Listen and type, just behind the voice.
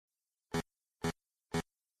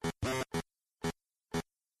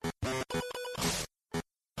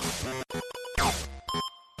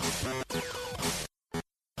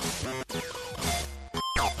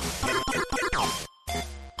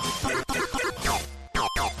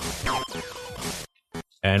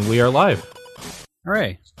And we are live.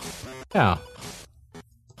 Hooray. Yeah.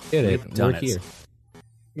 Did it. We've done We're it. here.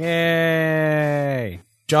 Yay.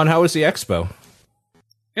 John, how was the expo?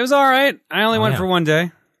 It was all right. I only went for one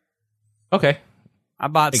day. Okay. I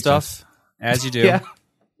bought Makes stuff, as you do. Yeah.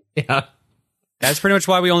 Yeah. That's pretty much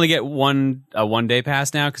why we only get a one-day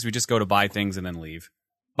pass now, because we just go to buy things and then leave.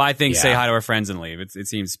 Buy things, Yeah. say hi to our friends, and leave. It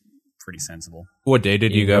seems pretty sensible. What day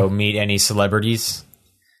did you go go? meet any celebrities?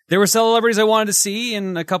 There were celebrities I wanted to see,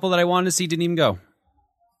 and a couple that I wanted to see didn't even go.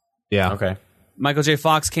 Yeah. Okay. Michael J.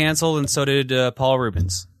 Fox canceled, and so did Paul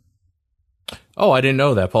Rubens. Oh, I didn't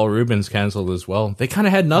know that. Paul Rubens canceled as well. They kind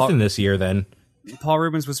of had nothing this year then. Paul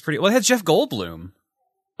Rubens was pretty... Well, it had Jeff Goldblum.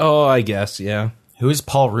 Oh, I guess, yeah. Who is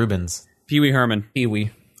Paul Rubens? Pee Wee Herman. Pee-wee.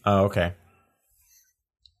 Oh, okay.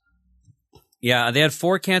 Yeah, they had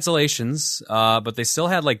 4 cancellations, but they still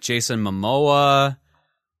had, like, Jason Momoa.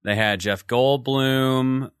 They had Jeff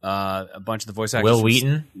Goldblum, a bunch of the voice actors. Will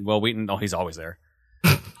Wheaton? Will Wheaton. Oh, he's always there.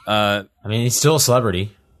 I mean, he's still a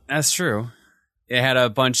celebrity. That's true. They had a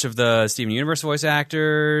bunch of the Steven Universe voice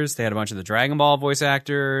actors. They had a bunch of the Dragon Ball voice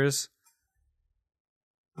actors.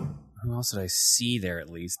 Who else did I see there, at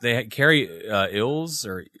least? They had Carrie Ills,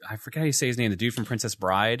 or I forget how you say his name, the dude from Princess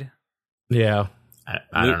Bride. Yeah.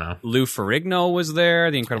 I don't know. Lou Ferrigno was there,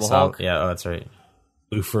 the Incredible Hulk. Yeah, that's right.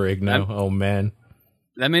 Lou Ferrigno. Oh, man.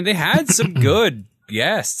 I mean, they had some good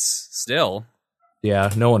guests still. Yeah,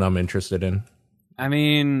 no one I'm interested in. I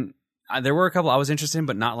mean, there were a couple I was interested in,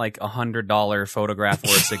 but not like $100 photograph or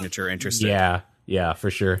a signature interested. Yeah, for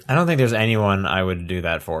sure. I don't think there's anyone I would do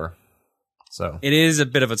that for. So It is a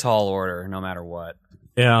bit of a tall order, no matter what.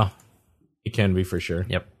 Yeah, it can be for sure.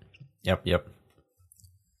 Yep.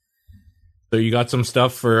 So you got some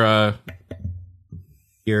stuff for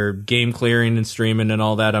your game clearing and streaming and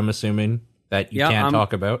all that, I'm assuming, that you can't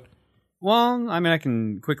talk about? Well, I mean, I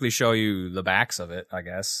can quickly show you the backs of it, I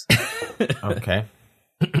guess. Okay.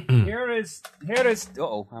 Here is.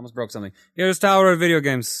 Uh-oh, I almost broke something. Here's Tower of Video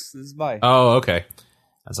Games. This is by. Oh, okay.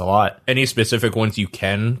 That's a lot. Any specific ones you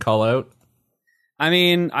can call out? I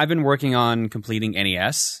mean, I've been working on completing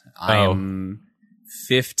NES. I'm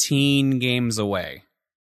 15 games away.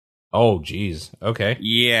 Oh, geez. Okay.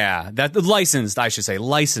 Yeah, that licensed, I should say,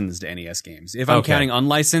 licensed NES games. If I'm Okay. counting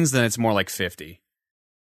unlicensed, then it's more like 50.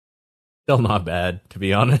 Still not bad, to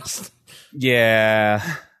be honest.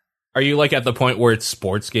 Yeah. Are you like at the point where it's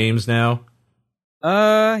sports games now?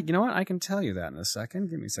 You know what? I can tell you that in a second.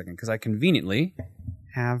 Give me a second, because I conveniently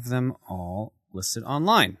have them all listed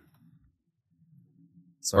online.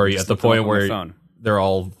 So Or are I you just at the looked them up point on my where phone. they're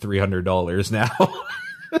all $300 now?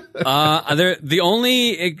 The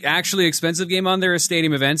only actually expensive game on there is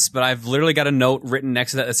Stadium Events, but I've literally got a note written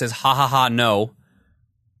next to that says "ha ha ha no."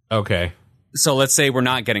 Okay. So let's say we're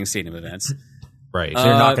not getting Stadium Events. Right. So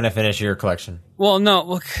you're not going to finish your collection. Well, no.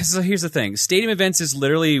 Well, so here's the thing: Stadium Events is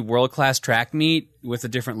literally world class track meet with a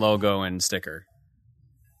different logo and sticker.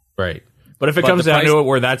 Right. But if it But comes the down price- to it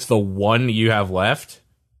where that's the one you have left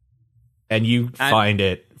and you find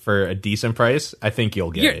it for a decent price, I think you'll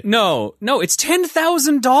get it. No, it's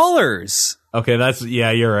 $10,000.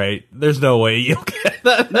 Okay, you're right. There's no way you'll get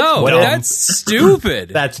that. No, dumb. that's stupid.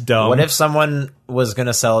 That's dumb. What if someone was going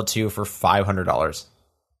to sell it to you for $500?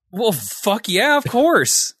 Well, fuck yeah, of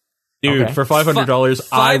course. Dude, Okay. for $500,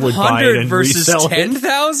 I would buy it and versus resell it.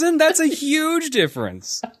 10,000. That's a huge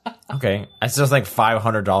difference. Okay. I still think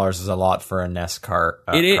 $500 is a lot for a NES card.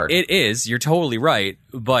 It is. You're totally right.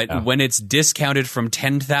 But when it's discounted from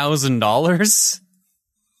 $10,000,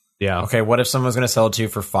 Yeah. Okay, what if someone's going to sell it to you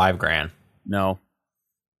for $5,000? no.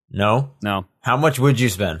 How much would you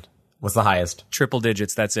spend? What's the highest? Triple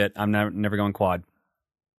digits. That's it. I'm never going quad.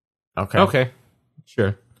 Okay.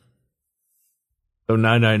 Sure. So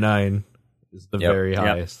 999 is the very Yep.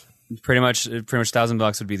 highest. Pretty much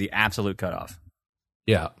 $1,000 would be the absolute cutoff.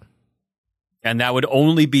 Yeah. And that would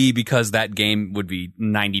only be because that game would be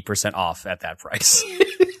 90% off at that price.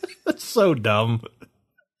 That's so dumb.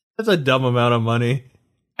 That's a dumb amount of money.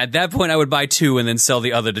 At that point, I would buy 2 and then sell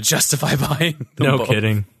the other to justify buying them No both.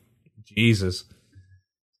 kidding. Jesus.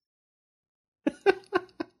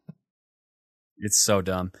 It's so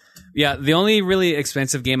dumb. Yeah, the only really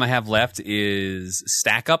expensive game I have left is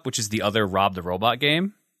Stack Up, which is the other Rob the Robot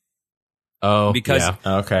game. Oh, Because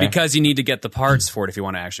yeah. Okay. because you need to get the parts for it if you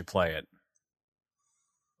want to actually play it.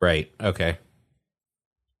 Right. Okay.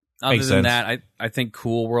 Other Makes than sense. that, I think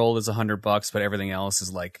Cool World is $100, but everything else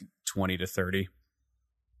is like 20 to 30.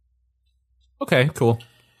 Okay, cool.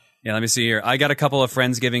 Yeah, let me see here. I got a couple of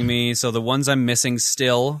friends giving me, so the ones I'm missing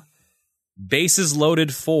still, Bases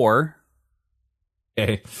Loaded 4,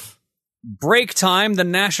 Okay. Break Time, the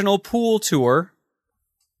National Pool Tour,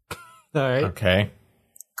 All right. Okay.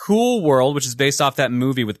 Cool World, which is based off that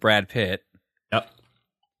movie with Brad Pitt. Yep.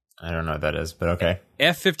 I don't know what that is, but okay.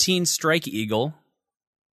 F-15 Strike Eagle.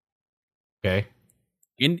 Okay.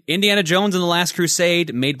 Indiana Jones and the Last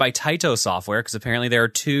Crusade, made by Taito Software, because apparently there are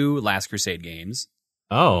 2 Last Crusade games.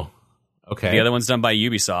 Oh, okay. The other one's done by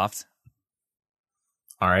Ubisoft.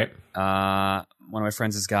 All right. One of my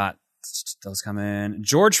friends has got those coming.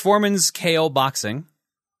 George Foreman's KO Boxing.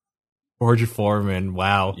 George Foreman,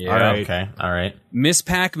 wow. Yeah. All right. Okay, all right. Miss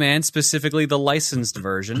Pac-Man, specifically the licensed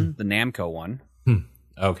version, the Namco one.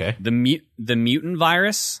 Okay. The Mutant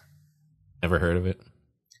Virus. Never heard of it.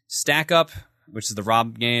 Stack Up, which is the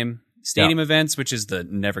Rob game. Stadium Events, which is the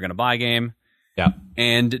Never Gonna Buy game. Yeah.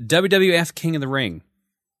 And WWF King of the Ring.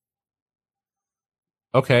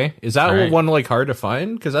 Okay. Is that one like hard to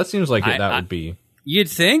find? Because that seems like that would be. You'd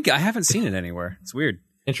think. I haven't seen it anywhere. It's weird.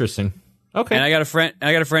 Interesting. Okay. And I got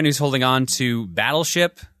a friend who's holding on to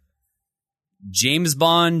Battleship, James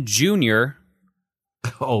Bond Jr.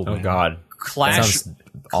 Oh God.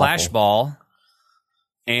 Clash Ball,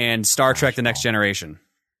 and Star Trek: The Next Generation.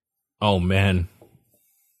 Oh man.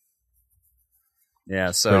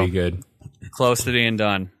 Yeah, so pretty good. Close to being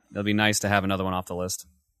done. It'll be nice to have another one off the list.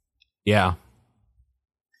 Yeah.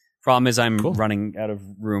 Problem is I'm running out of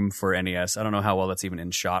room for NES. I don't know how well that's even in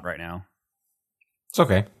shot right now. It's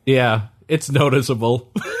okay. Yeah, it's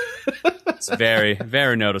noticeable. It's very,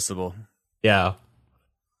 very noticeable. Yeah.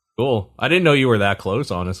 Cool. I didn't know you were that close,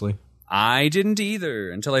 honestly. I didn't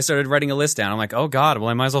either until I started writing a list down. I'm like, oh God, well,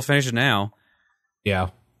 I might as well finish it now. Yeah.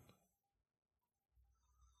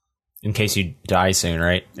 In case you die soon,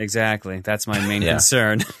 right? Exactly. That's my main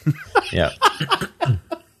concern. Yeah.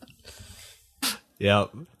 Yeah.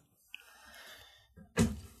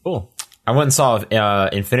 Cool. I went and saw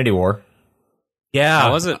Infinity War. Yeah.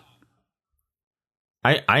 How was it?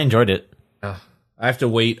 I enjoyed it. I have to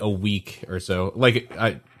wait a week or so. Like,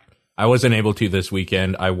 I wasn't able to this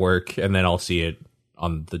weekend. I work, and then I'll see it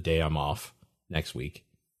on the day I'm off next week.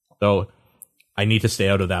 So I need to stay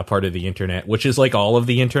out of that part of the internet, which is like all of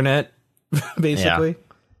the internet, basically.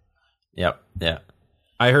 Yeah. Yep. Yeah.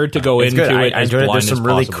 I heard to go into it. I enjoyed it. There's some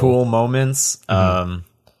really cool moments. Mm-hmm.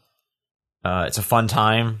 It's a fun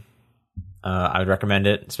time. I would recommend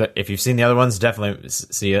it. If you've seen the other ones, definitely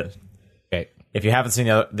see it. Okay. If you haven't seen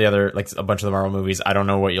the other, like a bunch of the Marvel movies, I don't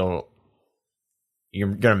know what you're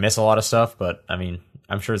gonna miss a lot of stuff, but I mean,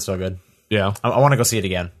 I'm sure it's still good. Yeah. I want to go see it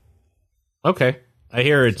again. Okay. I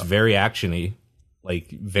hear it's very actiony, like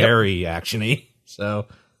very actiony. So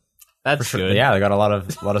that's sure. good. Yeah, they got a lot of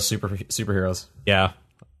superheroes. Yeah.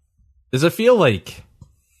 Does it feel like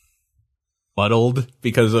muddled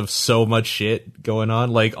because of so much shit going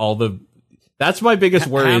on? Like that's my biggest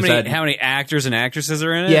worry. How many actors and actresses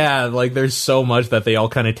are in it? Yeah, like there's so much that they all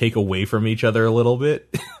kind of take away from each other a little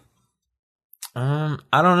bit. I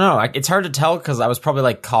don't know. It's hard to tell because I was probably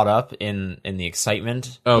like caught up in the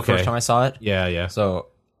excitement the first time I saw it. Yeah. So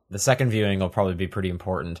the second viewing will probably be pretty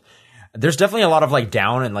important. There's definitely a lot of like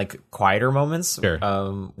down and like quieter moments,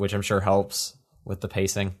 which I'm sure helps with the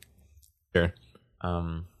pacing. Sure.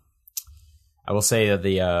 I will say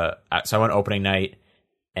that so I went opening night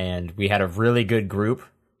and we had a really good group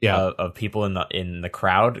of people in the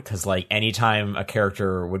crowd, because like anytime a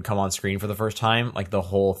character would come on screen for the first time, like the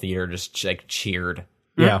whole theater just like cheered.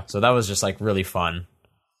 Yeah. So that was just like really fun.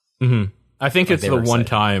 Mm-hmm. I think like it's the one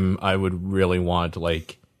time I would really want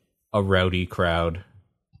like a rowdy crowd.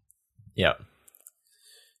 Yeah.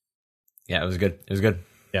 Yeah, it was good. It was good.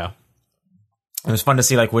 Yeah. It was fun to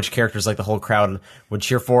see like which characters like the whole crowd would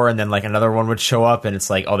cheer for, and then like another one would show up and it's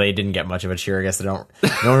like, oh, they didn't get much of a cheer. I guess no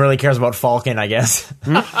one really cares about Falcon, I guess.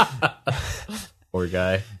 Poor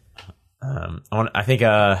guy. I think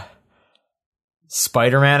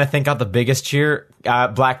Spider-Man, I think, got the biggest cheer.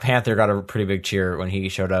 Black Panther got a pretty big cheer when he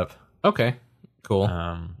showed up. Okay. Cool.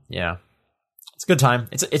 Yeah. It's a good time.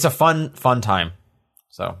 It's a fun time.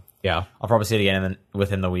 So yeah, I'll probably see it again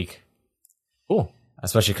within the week. Cool.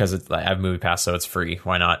 Especially because I have Movie Pass, so it's free.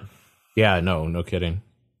 Why not? Yeah, no kidding.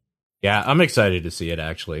 Yeah, I'm excited to see it,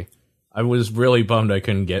 actually. I was really bummed I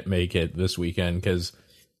couldn't make it this weekend, because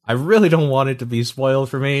I really don't want it to be spoiled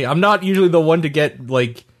for me. I'm not usually the one to get,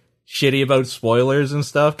 like, shitty about spoilers and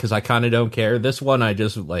stuff, because I kind of don't care. This one, I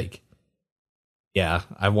just, like, yeah,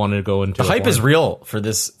 I want to go into the hype is real for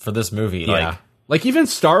this movie. Yeah. Like, even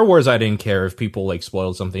Star Wars, I didn't care if people, like,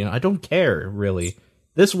 spoiled something. I don't care, really.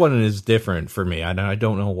 This one is different for me. I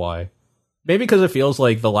don't know why. Maybe because it feels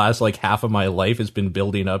like the last like half of my life has been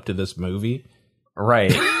building up to this movie.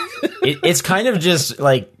 Right. It's kind of just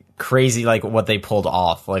like crazy, like what they pulled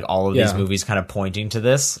off. Like all of these movies kind of pointing to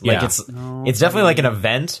this. Like it's definitely like an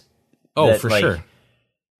event. Oh, for sure.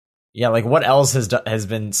 Yeah, like what else has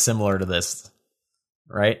been similar to this,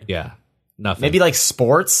 right? Yeah, nothing. Maybe like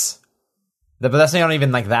sports, but that's not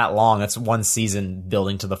even like that long. That's one season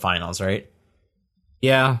building to the finals, right?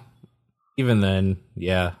 Yeah, even then,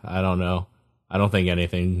 yeah, I don't know. I don't think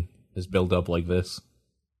anything is built up like this.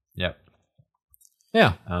 Yep.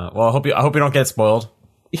 Yeah. Well, I hope you don't get spoiled.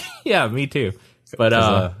 Yeah, me too. But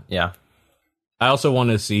yeah, I also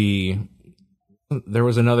want to see. There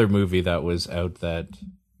was another movie that was out that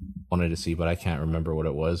I wanted to see, but I can't remember what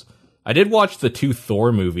it was. I did watch the 2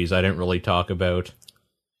 Thor movies. I didn't really talk about,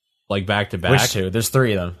 like, back to back. Which 2? There's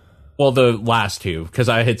 3 of them. Well, the last 2, because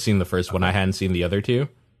I had seen the first one. I hadn't seen the other 2.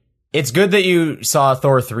 It's good that you saw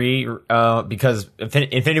Thor 3 because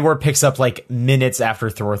Infinity War picks up like minutes after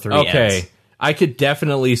Thor 3 Okay. ends. I could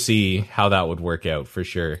definitely see how that would work out for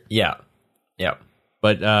sure. Yeah.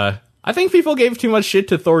 But I think people gave too much shit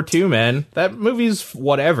to Thor 2, man. That movie's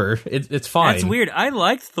whatever. It's fine. That's weird. I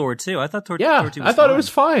liked Thor 2. I thought Thor 2 was I thought fine. it was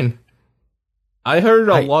fine. I heard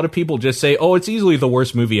a lot of people just say, "Oh, it's easily the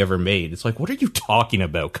worst movie ever made." It's like, what are you talking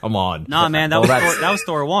about? Come on. Nah, man, that was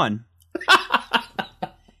Thor 1.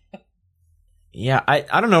 Yeah,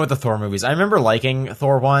 I don't know with the Thor movies. I remember liking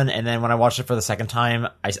Thor 1, and then when I watched it for the second time,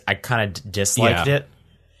 I kind of disliked it.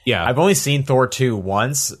 Yeah. I've only seen Thor 2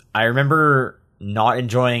 once. I remember not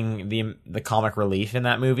enjoying the comic relief in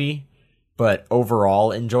that movie, but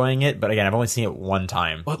overall enjoying it. But again, I've only seen it one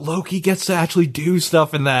time. But Loki gets to actually do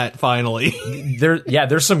stuff in that, finally.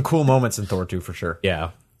 There's some cool moments in Thor 2 for sure.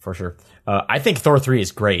 Yeah. For sure. I think Thor 3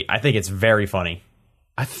 is great. I think it's very funny.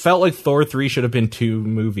 I felt like Thor 3 should have been 2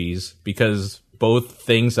 movies, because both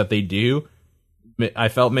things that they do, I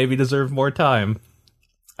felt maybe deserve more time.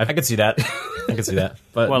 I could see that. I could see that.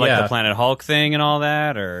 But What, like the Planet Hulk thing and all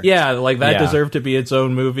that? Or yeah, like that Yeah. deserved to be its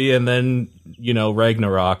own movie, and then,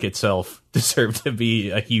 Ragnarok itself deserved to be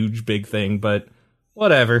a huge big thing, but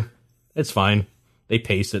whatever. It's fine. They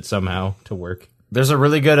paced it somehow to work. There's a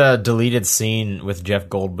really good deleted scene with Jeff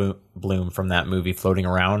Goldblum from that movie floating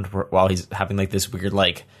around while he's having like this weird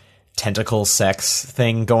like tentacle sex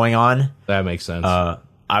thing going on. That makes sense.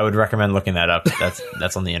 I would recommend looking that up.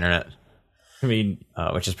 That's on the internet. I mean,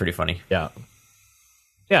 Which is pretty funny. yeah.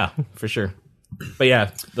 Yeah, for sure. But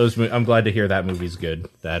yeah, I'm glad to hear that movie's good.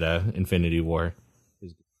 That Infinity War.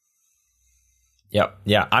 Yep.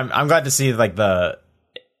 Yeah. I'm glad to see like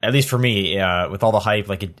at least for me, with all the hype,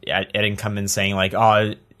 like it didn't come in saying like,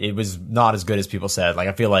 oh, it was not as good as people said. Like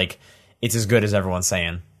I feel like it's as good as everyone's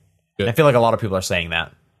saying. Good. And I feel like a lot of people are saying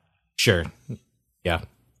that. Sure. Yeah.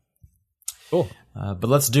 Cool. But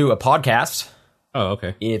let's do a podcast. Oh,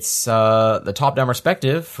 okay. It's the Top Down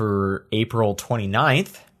Perspective for April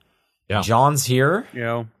 29th. Yeah. John's here.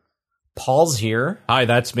 Yo. Paul's here. Hi,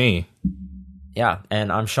 that's me. Yeah,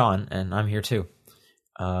 and I'm Sean, and I'm here too.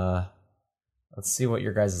 Let's see what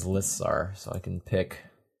your guys' lists are, so I can pick.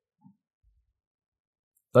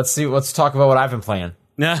 Let's talk about what I've been playing.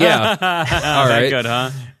 Yeah. All right. That good,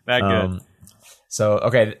 huh? That good. So,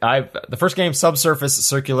 okay, the first game, Subsurface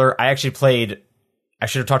Circular, I actually played. I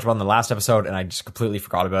should have talked about it in the last episode, and I just completely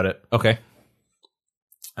forgot about it. Okay.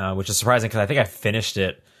 Which is surprising because I think I finished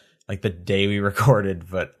it like the day we recorded,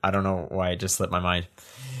 but I don't know why it just slipped my mind.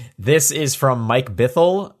 This is from Mike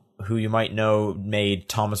Bithell, who you might know made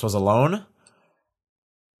Thomas Was Alone.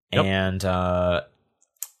 Yep. And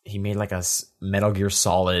he made like a Metal Gear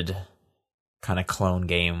Solid kind of clone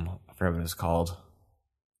game. I forget what it was called.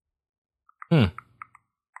 Yeah.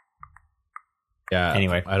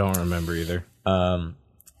 Anyway. I don't remember either.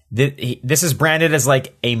 This is branded as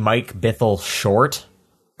like a Mike Bithell short.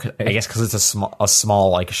 I guess because it's a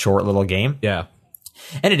small like short little game. Yeah.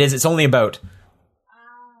 And it is. It's only about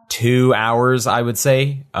 2 hours, I would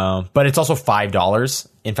say. But it's also $5.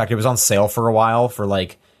 In fact, it was on sale for a while for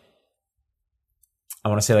like, I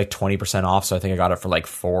want to say like 20% off. So I think I got it for like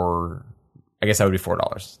I guess that would be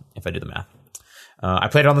 $4 if I do the math. I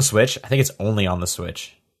played it on the Switch. I think it's only on the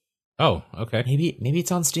Switch. Oh, okay. Maybe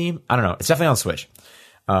it's on Steam. I don't know. It's definitely on Switch.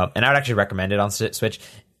 And I would actually recommend it on Switch.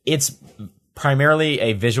 It's primarily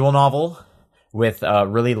a visual novel with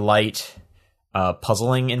really light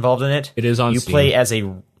puzzling involved in it. It is on Steam. Steam. Play as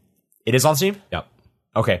it is on Steam? Yep.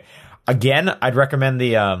 Okay. Again, I'd recommend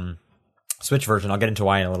the Switch version. I'll get into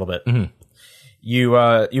why in a little bit. Mm-hmm.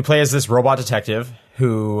 You play as this robot detective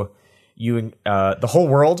who the whole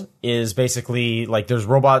world is basically like there's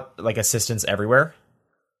robot like assistants everywhere.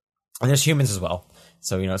 And there's humans as well.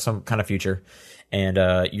 So, some kind of future. And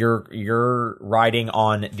you're riding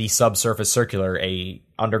on the Subsurface Circular, a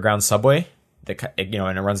underground subway that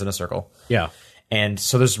and it runs in a circle. Yeah. And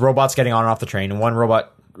so there's robots getting on and off the train, and one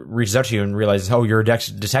robot reaches out to you and realizes, oh, you're a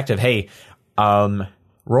detective. Hey,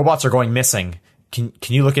 robots are going missing. can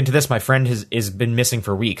you look into this? My friend has been missing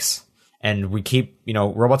for weeks. And we keep,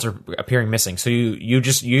 robots are appearing missing. So you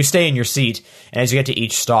stay in your seat, and as you get to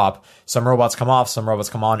each stop, some robots come off, some robots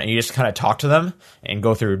come on, and you just kind of talk to them and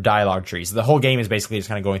go through dialogue trees. The whole game is basically just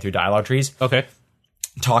kind of going through dialogue trees. Okay.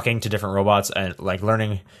 Talking to different robots and like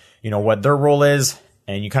learning, what their role is,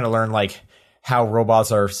 and you kind of learn like how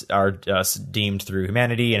robots are deemed through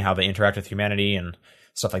humanity and how they interact with humanity and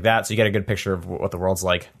stuff like that. So you get a good picture of what the world's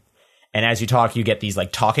like. And as you talk, you get these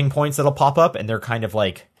like talking points that'll pop up, and they're kind of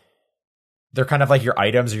like your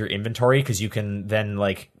items or your inventory, because you can then,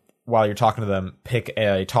 like, while you're talking to them, pick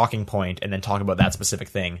a talking point and then talk about that specific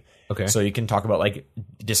thing. Okay. So you can talk about, like,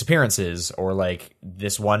 disappearances or, like,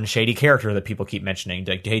 this one shady character that people keep mentioning.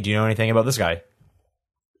 Like, hey, do you know anything about this guy?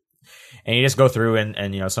 And you just go through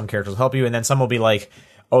and some characters will help you, and then some will be like,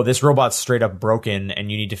 oh, this robot's straight up broken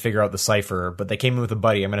and you need to figure out the cipher, but they came in with a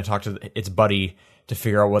buddy. I'm going to talk to its buddy to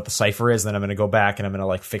figure out what the cipher is, then I'm going to go back and I'm going to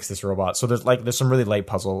like fix this robot. So there's some really light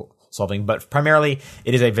puzzle solving, but primarily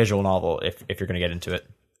it is a visual novel if you're going to get into it.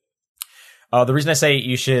 The reason I say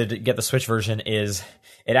you should get the Switch version is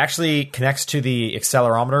it actually connects to the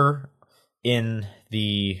accelerometer in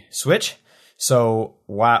the Switch. So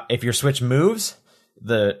if your Switch moves,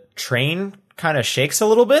 the train kind of shakes a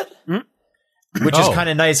little bit, which is kind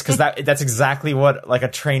of nice because that's exactly what like a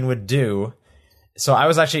train would do. So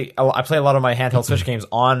I play a lot of my handheld Switch games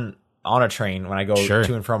on a train when I go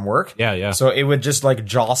to and from work. Yeah. So it would just like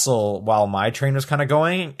jostle while my train was kind of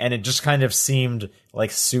going, and it just kind of seemed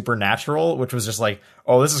like supernatural, which was just like,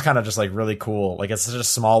 oh, this is kind of just like really cool. Like it's such a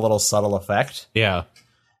small little subtle effect. Yeah.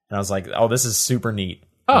 And I was like, oh, this is super neat.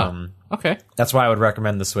 Oh, okay. That's why I would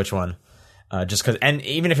recommend the Switch one. Just because, and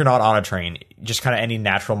even if you're not on a train, just kind of any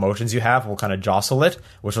natural motions you have will kind of jostle it,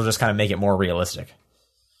 which will just kind of make it more realistic.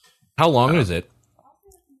 How long is it?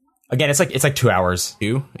 Again, it's like 2 hours.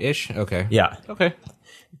 2-ish? Okay. Yeah. Okay.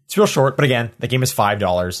 It's real short, but again, the game is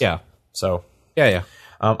 $5. Yeah. So. Yeah.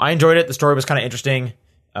 I enjoyed it. The story was kind of interesting.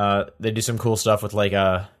 They do some cool stuff with like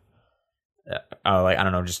I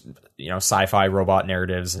don't know, just sci-fi robot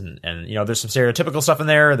narratives, and there's some stereotypical stuff in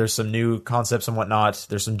there. There's some new concepts and whatnot.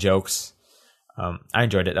 There's some jokes. I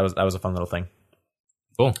enjoyed it. That was a fun little thing.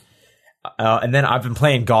 Cool. And then I've been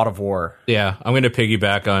playing God of War. Yeah, I'm going to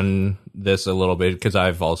piggyback on this a little bit because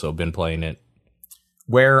I've also been playing it.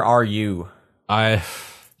 Where are you? I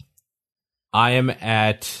am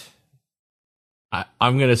at.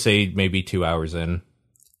 I'm going to say maybe 2 hours in.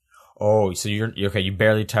 Oh, so you're okay. You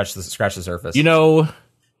barely scratch the surface.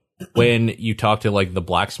 When you talk to like the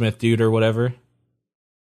blacksmith dude or whatever,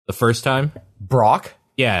 the first time, Brock.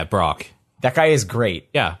 Yeah, Brock. That guy is great.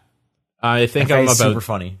 Yeah, I think I'm about super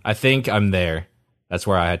funny. I think I'm there. That's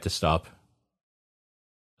where I had to stop.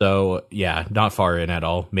 So yeah, not far in at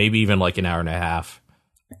all. Maybe even like an hour and a half.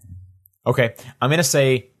 Okay, I'm gonna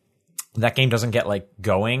say that game doesn't get like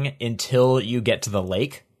going until you get to the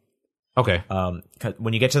lake. Okay.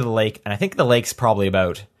 When you get to the lake, and I think the lake's probably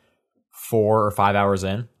about 4 or 5 hours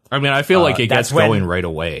in. I mean, I feel like it gets going right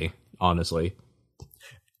away, honestly.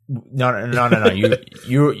 No.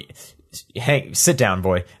 You hey, sit down,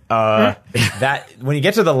 boy. That when you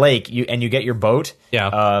get to the lake, you get your boat.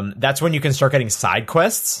 Yeah. That's when you can start getting side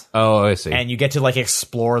quests. Oh, I see. And you get to like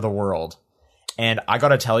explore the world. And I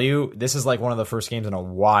gotta tell you, this is like one of the first games in a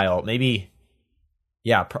while, maybe.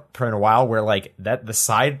 Yeah, in a while where like the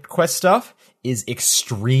side quest stuff is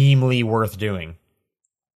extremely worth doing.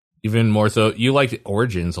 Even more so, you liked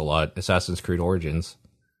Origins a lot, Assassin's Creed Origins.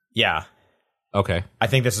 Yeah. Okay. I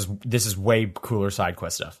think this is way cooler side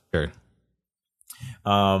quest stuff. Sure.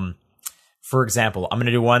 For example, I'm going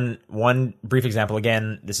to do one brief example.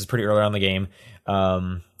 Again, this is pretty early on in the game.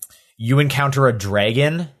 You encounter a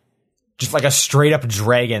dragon, just like a straight up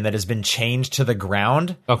dragon that has been chained to the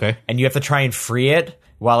ground. Okay. And you have to try and free it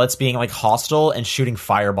while it's being like hostile and shooting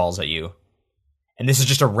fireballs at you. And this is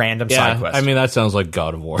just a random side quest. I mean, that sounds like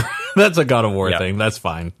God of War. That's a God of War thing. That's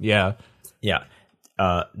fine. Yeah. Yeah.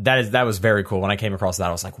 That was very cool. When I came across that,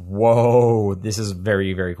 I was like, whoa, this is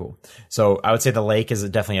very, very cool. So I would say the lake is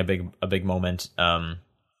definitely a big moment.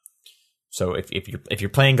 So if you're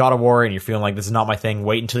playing God of War and you're feeling like this is not my thing,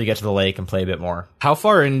 wait until you get to the lake and play a bit more. How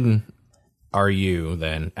far in are you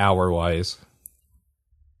then, hour-wise?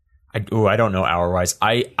 I don't know hour-wise.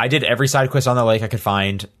 I did every side quest on the lake I could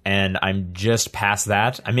find, and I'm just past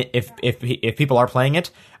that. I mean, if people are playing it,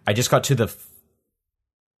 I just got to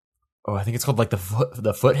I think it's called like the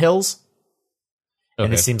foothills. Okay.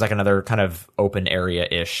 And this seems like another kind of open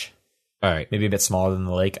area-ish. All right. Maybe a bit smaller than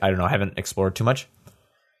the lake. I don't know. I haven't explored too much.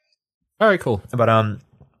 All right, cool. But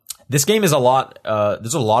this game is a lot.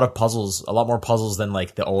 There's a lot of puzzles, a lot more puzzles than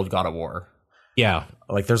like the old God of War. Yeah.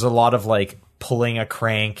 Like there's a lot of like pulling a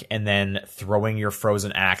crank and then throwing your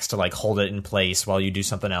frozen axe to like hold it in place while you do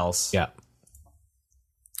something else. Yeah.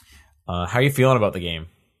 How are you feeling about the game?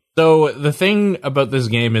 So the thing about this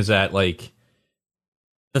game is that, like,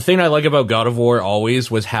 the thing I like about God of War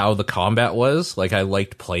always was how the combat was. Like, I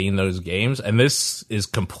liked playing those games, and this is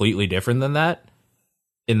completely different than that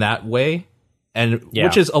in that way. And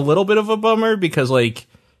which is a little bit of a bummer because, like,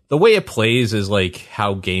 the way it plays is like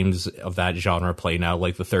how games of that genre play now,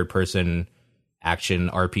 like the third person action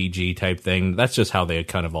RPG type thing. That's just how they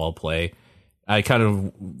kind of all play. I kind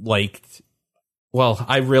of liked, well,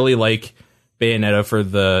 I really like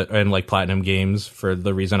Bayonetta and like Platinum Games for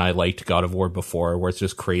the reason I liked God of War before, where it's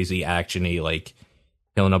just crazy actiony, like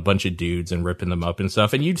killing a bunch of dudes and ripping them up and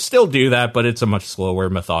stuff. And you'd still do that, but it's a much slower,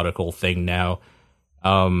 methodical thing now.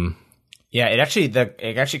 Yeah, it actually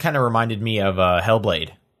kind of reminded me of Hellblade.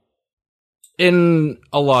 In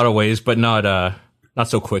a lot of ways, but not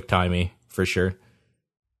so quick timey for sure.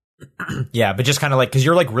 Yeah, but just kind of like, because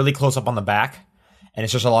you're like really close up on the back, and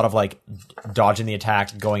it's just a lot of like dodging the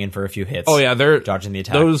attack, going in for a few hits. Oh yeah, they're dodging the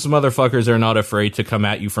attack. Those motherfuckers are not afraid to come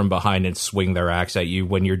at you from behind and swing their axe at you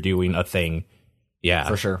when you're doing a thing. Yeah,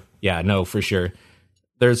 for sure. Yeah, no, for sure.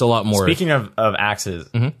 There's a lot more. Speaking of axes,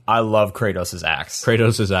 I love Kratos' axe.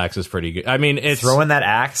 Kratos' axe is pretty good. I mean, it's throwing that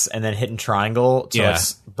axe and then hitting triangle to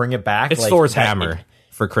bring it back. It's like, Thor's hammer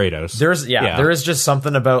for Kratos. There is just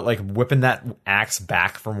something about like whipping that axe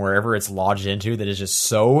back from wherever it's lodged into that is just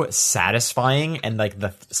so satisfying, and like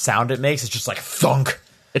the sound it makes is just like thunk.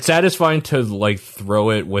 It's satisfying to like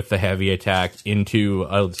throw it with the heavy attack into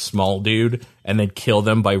a small dude and then kill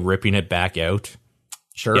them by ripping it back out.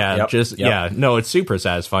 Sure. Yeah, no, it's super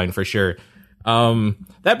satisfying for sure.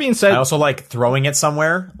 That being said, I also like throwing it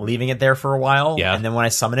somewhere, leaving it there for a while, and then when I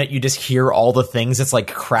summon it, you just hear all the things it's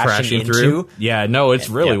like crashing through. into. Yeah, no, it's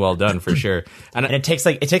really well done for sure. And it's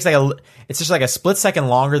just like a split second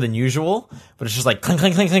longer than usual, but it's just like clink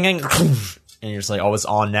clink clink clink clink, and you're just like, oh, it's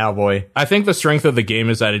on now, boy. I think the strength of the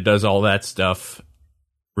game is that it does all that stuff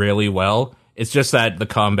really well. It's just that the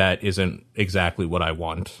combat isn't exactly what I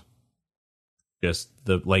want. Just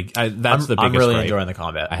the that's the biggest I'm really gripe enjoying the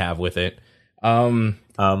combat I have with it.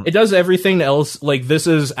 It does everything else. Like, this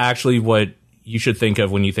is actually what you should think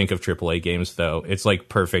of when you think of AAA games, though. It's like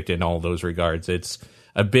perfect in all those regards. It's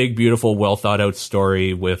a big, beautiful, well thought out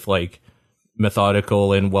story with like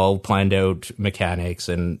methodical and well planned out mechanics,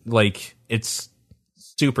 and like it's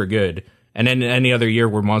super good. And in any other year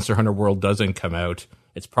where Monster Hunter World doesn't come out,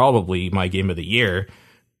 it's probably my game of the year.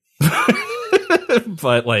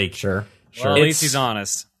 But like, sure. Well, at least he's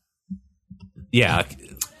honest. Yeah,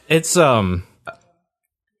 it's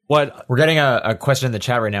what we're getting a question in the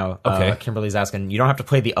chat right now. Okay, Kimberly's asking, you don't have to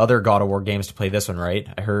play the other God of War games to play this one, right?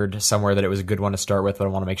 I heard somewhere that it was a good one to start with, but I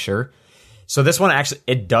want to make sure. So this one actually,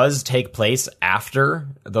 it does take place after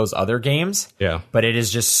those other games. Yeah, but it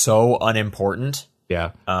is just so unimportant.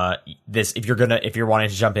 Yeah. If you're wanting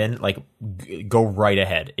to jump in, like go right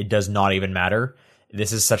ahead. It does not even matter.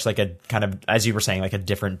 This is such like a kind of, as you were saying, like a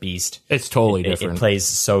different beast. It's totally different. It plays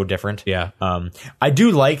so different. Yeah. I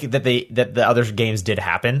do like that that the other games did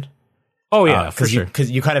happen. Oh yeah, for sure. Because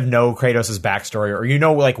you kind of know Kratos' backstory, or you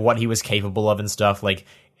know like what he was capable of and stuff. Like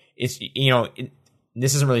it's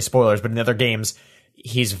this isn't really spoilers, but in the other games,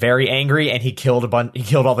 he's very angry and he killed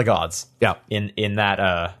all the gods. Yeah. In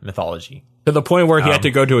that mythology. To the point where he had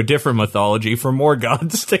to go to a different mythology for more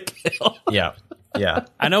gods to kill. Yeah. Yeah.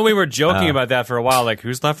 I know we were joking about that for a while. Like,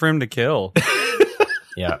 who's left for him to kill?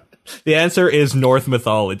 Yeah. The answer is Norse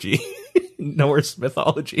mythology. Norse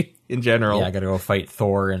mythology in general. Yeah, I gotta go fight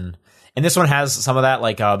Thor. And this one has some of that,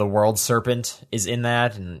 like the world serpent is in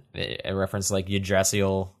that, and it reference like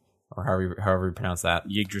Yggdrasil, or however you pronounce that.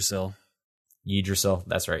 Yggdrasil.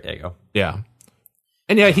 That's right. There you go. Yeah.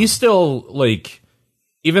 And yeah, he's still like,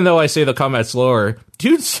 even though I say the combat's slower,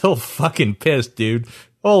 dude's still fucking pissed, dude.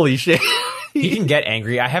 Holy shit. He can get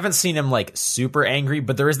angry. I haven't seen him like super angry,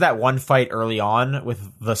 but there is that one fight early on with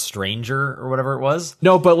the stranger or whatever it was.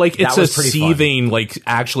 No, but like it's a seething, fun. like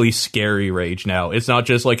actually scary rage now. It's not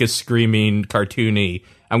just like a screaming cartoony,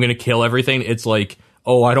 I'm gonna kill everything. It's like,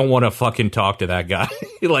 oh, I don't want to fucking talk to that guy.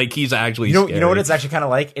 Like he's actually scary. You know what it's actually kind of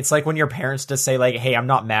like? It's like when your parents just say like, hey, I'm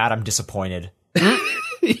not mad, I'm disappointed.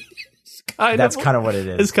 That's kind of what it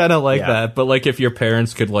is. It's kind of like that, but like if your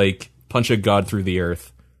parents could like punch a god through the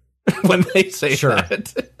earth. When they say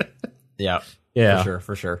that. Yeah.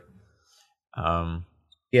 For sure.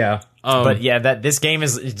 Yeah. But yeah, that this game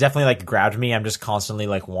is definitely like grabbed me. I'm just constantly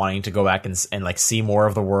like wanting to go back and like see more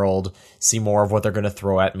of the world, see more of what they're going to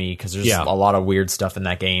throw at me, because there's a lot of weird stuff in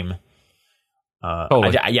that game.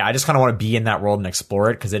 Totally. I just kind of want to be in that world and explore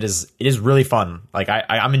it because it is really fun. Like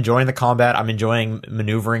I'm enjoying the combat. I'm enjoying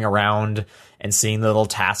maneuvering around and seeing the little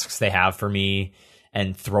tasks they have for me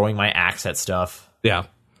and throwing my axe at stuff. Yeah.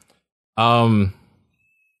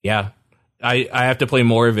 Yeah. I have to play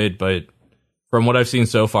more of it, but from what I've seen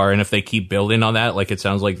so far, and if they keep building on that, like it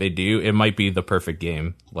sounds like they do, it might be the perfect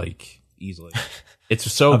game, like easily. It's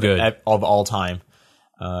so good of all time.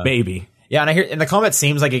 Maybe. Yeah, and the combat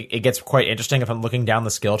seems like it gets quite interesting if I'm looking down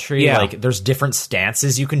the skill tree. Yeah. Like, there's different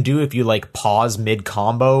stances you can do if you, like, pause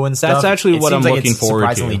mid-combo and stuff. That's actually what I'm looking forward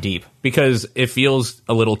to. Surprisingly deep. Because it feels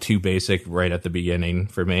a little too basic right at the beginning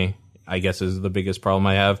for me, I guess is the biggest problem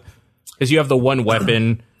I have. Because you have the one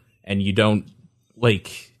weapon, and you don't,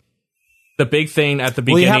 like... The big thing at the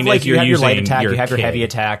beginning is you have your light using attack, your you have your kid. heavy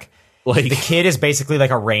attack. Like, the kid is basically like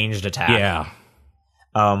a ranged attack. Yeah.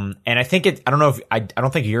 And I think I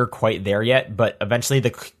don't think you're quite there yet, but eventually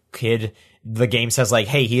the game says like,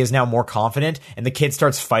 hey, he is now more confident, and the kid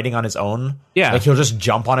starts fighting on his own. Yeah. Like he'll just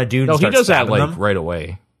jump on a dude No, and he start does that stabbing like them. right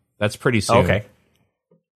away. That's pretty soon. Okay.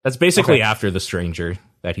 That's basically Okay. after the stranger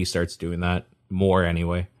that he starts doing that more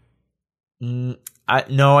anyway.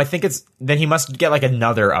 No, I think it's then he must get like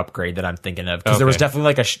another upgrade that I'm thinking of because there was Okay.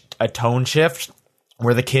 definitely like a tone shift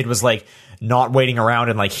where the kid was like not waiting around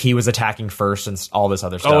and like he was attacking first and all this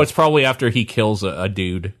other stuff. Oh, it's probably after he kills a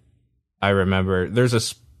dude. I remember. There's a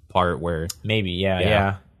part where maybe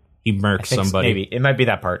yeah. he murks somebody. Maybe it might be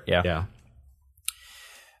that part. Yeah.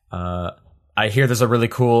 Yeah. I hear there's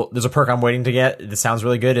a perk I'm waiting to get. That sounds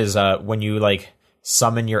really good. Is when you like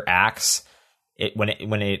summon your axe. When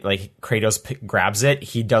it like Kratos grabs it,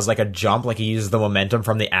 he does like a jump, like he uses the momentum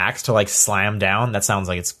from the axe to like slam down. That sounds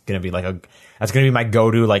like it's gonna be that's gonna be my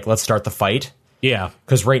go-to. Like, let's start the fight. Yeah.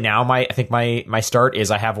 Because right now, I think my start is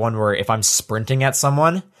I have one where if I'm sprinting at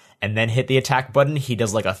someone and then hit the attack button, he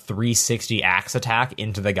does like a 360 axe attack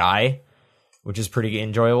into the guy, which is pretty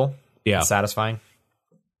enjoyable. Yeah. And satisfying.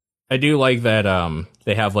 I do like that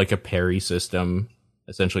they have like a parry system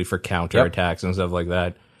essentially for counter attacks and stuff like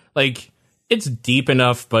that. Like, it's deep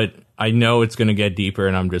enough, but I know it's going to get deeper,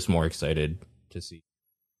 and I'm just more excited to see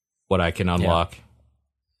what I can unlock.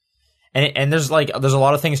 And there's a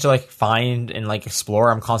lot of things to like find and like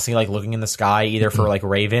explore. I'm constantly like looking in the sky either for like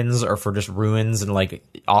ravens or for just ruins and like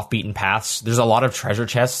off-beaten paths. There's a lot of treasure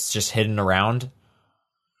chests just hidden around.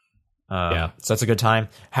 So that's a good time.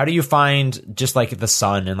 How do you find just like the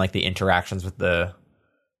sun and like the interactions with the...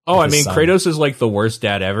 Oh, I mean, son? Kratos is like the worst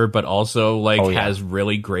dad ever, but also like yeah. has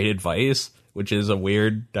really great advice, which is a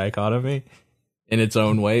weird dichotomy in its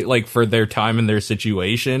own way. Like, for their time and their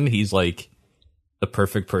situation, he's like the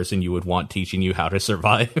perfect person you would want teaching you how to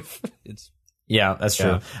survive. Yeah, that's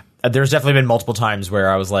true. There's definitely been multiple times where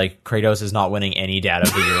I was like, Kratos is not winning any Dad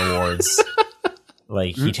of the Year awards.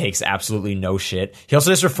 Like, he takes absolutely no shit. He also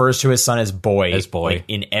just refers to his son as boy. As boy. Like,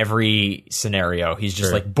 in every scenario. He's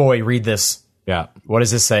just like, boy, read this. Yeah. What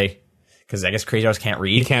does this say? Because I guess Kratos can't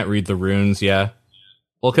read. He can't read the runes, yeah.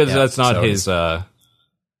 Well, because that's not so his, they're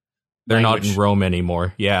not in Rome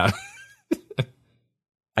anymore. Yeah.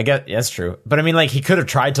 I guess that's true. But I mean, like, he could have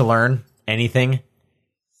tried to learn anything.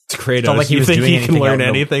 It's Kratos. It's not like he you was think doing he can anything learn out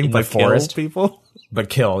in the anything but kill forest? people? But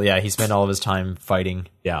kill, yeah. He spent all of his time fighting.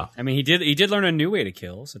 Yeah. I mean, he did learn a new way to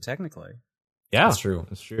kill, so technically. Yeah. That's true.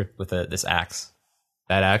 That's true. With this axe.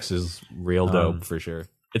 That axe is real dope for sure.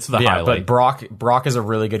 It's the Yeah, highlight. but Brock is a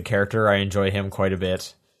really good character. I enjoy him quite a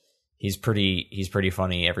bit. He's pretty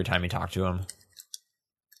funny every time you talk to him.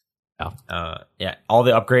 Yeah, all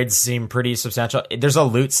the upgrades seem pretty substantial. There's a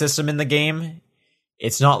loot system in the game.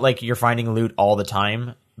 It's not like you're finding loot all the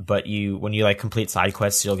time, but when you like complete side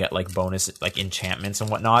quests, you'll get like bonus like enchantments and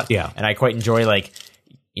whatnot. Yeah. And I quite enjoy like,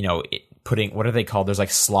 putting, what are they called? There's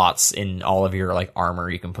like slots in all of your like armor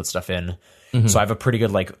you can put stuff in. Mm-hmm. So I have a pretty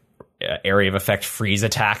good like area of effect freeze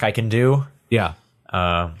attack I can do. Yeah.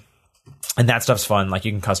 And that stuff's fun. Like,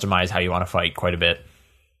 you can customize how you want to fight quite a bit.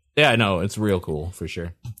 Yeah, no, it's real cool for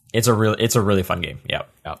sure. It's a really fun game. Yeah.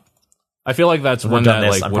 Yeah. I feel like that's When one we're done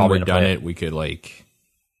that this, like I'm when probably we're gonna done play it, we could like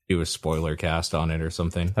do a spoiler cast on it or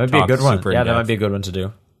something. That would be a good one. super Yeah, that in-depth. might be a good one to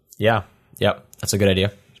do. Yeah. Yep. That's a good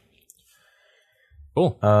idea.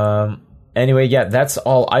 Cool. Anyway, yeah, that's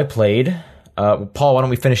all I played. Paul, why don't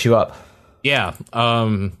we finish you up? Yeah.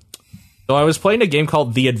 So I was playing a game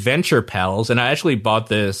called The Adventure Pals, and I actually bought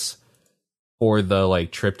this for the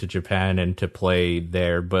like trip to Japan and to play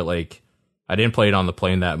there, but like I didn't play it on the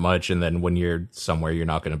plane that much, and then when you're somewhere, you're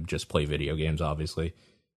not going to just play video games, obviously.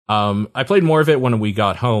 I played more of it when we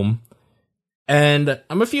got home, and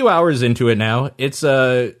I'm a few hours into it now. It's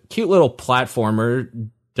a cute little platformer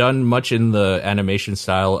done much in the animation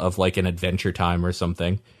style of like an Adventure Time or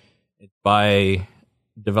something. It's by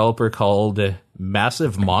developer called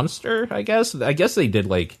Massive Monster, I guess. I guess they did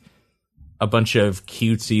like a bunch of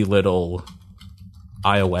cutesy little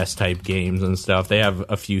iOS type games and stuff. They have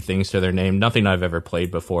a few things to their name, nothing I've ever played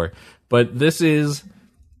before. But this is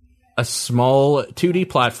a small 2D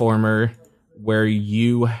platformer where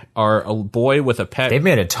you are a boy with a pet. They've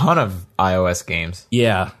made a ton of iOS games.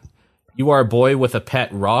 Yeah. You are a boy with a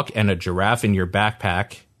pet rock and a giraffe in your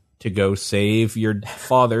backpack to go save your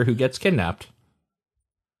father who gets kidnapped.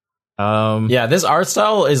 Yeah, this art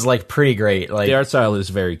style is like pretty great. Like the art style is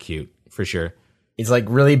very cute, for sure. It's like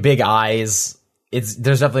really big eyes. There's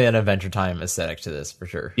definitely an Adventure Time aesthetic to this, for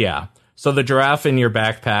sure. Yeah. So the giraffe in your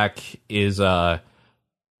backpack is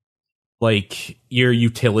like your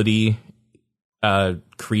utility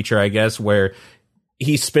creature, I guess, where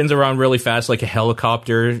he spins around really fast like a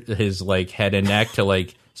helicopter, his like head and neck to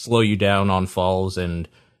like slow you down on falls, and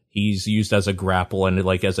he's used as a grapple and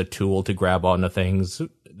like as a tool to grab onto things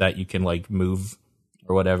that you can like move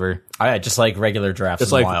or whatever. Just like regular giraffes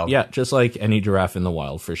just in like, the wild. Yeah, just like any giraffe in the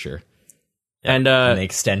wild, for sure. Yeah, and they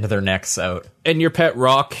extend their necks out. And your pet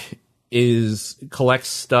rock collects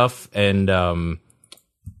stuff, and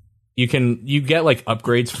you get like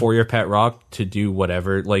upgrades for your pet rock to do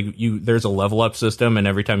whatever. Like there's a level up system, and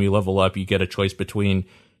every time you level up, you get a choice between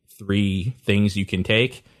 3 things you can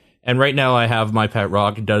take. And right now, I have my pet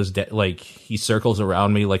rock does he circles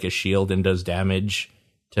around me like a shield and does damage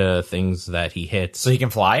to things that he hits. So he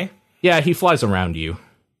can fly? Yeah, he flies around you.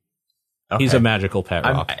 Okay. He's a magical pet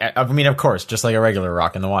rock. I mean, of course, just like a regular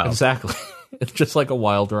rock in the wild. Exactly. It's just like a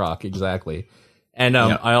wild rock, exactly. And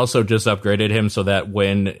I also just upgraded him so that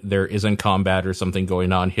when there isn't combat or something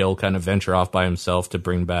going on, he'll kind of venture off by himself to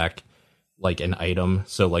bring back like an item.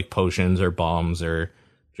 So like potions or bombs or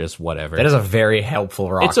just whatever. That is a very helpful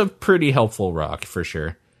rock. It's a pretty helpful rock, for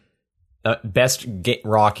sure. Best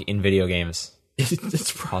rock in video games.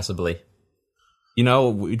 It's possibly. You know,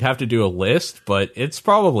 we'd have to do a list, but it's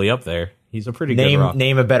probably up there. He's a pretty good rock.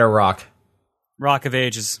 Name a better rock. Rock of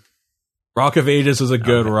Ages. Rock of Ages is a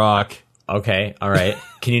good rock. Okay, all right.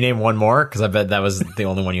 Can you name one more? Because I bet that was the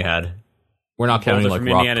only one you had. We're not counting like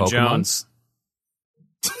rock Indiana Pokemon. Jones.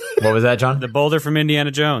 What was that, John? The boulder from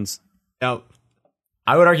Indiana Jones. Now,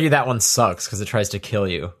 I would argue that one sucks because it tries to kill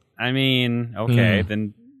you. I mean, okay,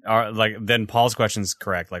 then Paul's question's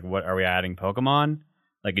correct. Like, what are we adding? Pokemon?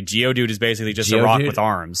 Like a Geodude is basically just a rock with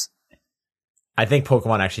arms. I think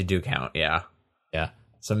Pokemon actually do count. Yeah.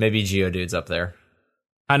 So maybe Geodude's up there.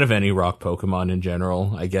 Kind of any rock Pokemon in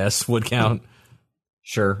general, I guess, would count.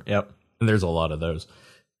 Sure. Yep. And there's a lot of those.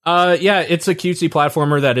 Yeah, it's a cutesy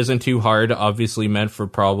platformer that isn't too hard. Obviously meant for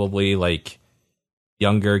probably like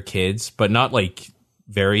younger kids, but not like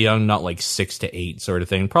very young, not like 6 to 8 sort of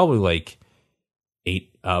thing. Probably like 8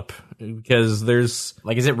 up, because there's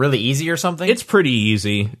like, is it really easy or something? It's pretty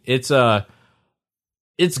easy.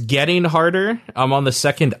 It's getting harder. I'm on the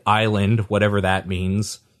second island, whatever that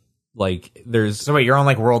means. Like there's so wait, you're on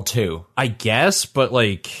like World 2, I guess, but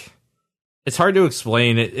like it's hard to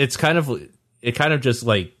explain. It kind of just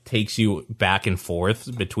like takes you back and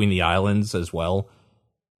forth between the islands as well.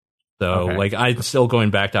 So like I'm still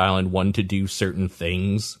going back to Island 1 to do certain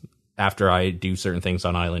things after I do certain things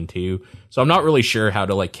on Island 2. So I'm not really sure how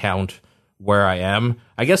to like count where I am.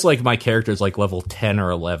 I guess like my character is like level 10 or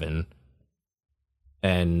 11.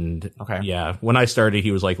 And yeah, when I started,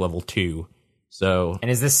 he was like level 2. So, and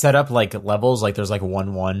is this set up like levels? Like there's like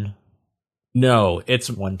 1-1? No, it's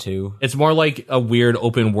 1-2. It's more like a weird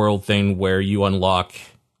open world thing where you unlock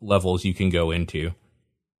levels you can go into.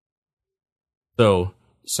 So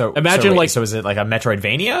imagine so is it like a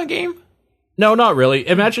Metroidvania game? No, not really.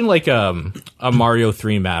 Imagine like a Mario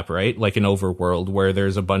 3 map, right? Like an overworld where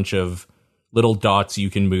there's a bunch of little dots you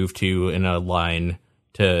can move to in a line.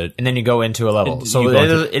 And then you go into a level. So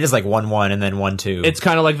it is like 1-1 and then 1-2. It's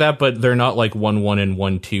kind of like that, but they're not like 1-1 and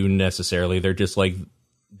 1-2 necessarily. They're just like,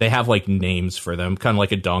 they have like names for them, kind of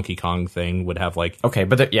like a Donkey Kong thing would have like. Okay,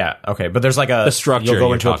 but but there's like the structure. You'll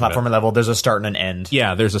go into a platformer level. There's a start and an end.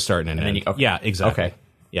 Yeah, there's a start and an end. Yeah, exactly. Okay.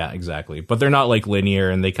 Yeah, exactly. But they're not like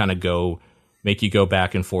linear, and they kind of make you go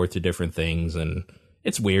back and forth to different things, and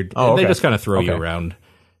it's weird. They just kind of throw you around.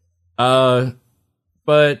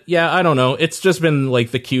 But yeah, I don't know. It's just been like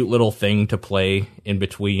the cute little thing to play in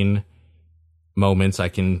between moments. I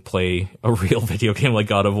can play a real video game like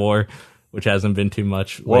God of War, which hasn't been too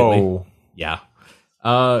much lately. Whoa. Yeah.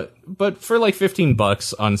 But for like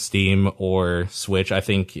 $15 on Steam or Switch, I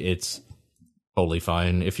think it's totally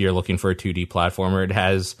fine. If you're looking for a 2D platformer, it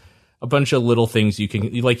has a bunch of little things you can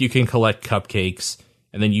collect cupcakes,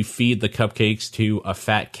 and then you feed the cupcakes to a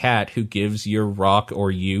fat cat who gives your rock or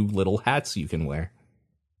you little hats you can wear.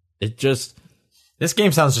 This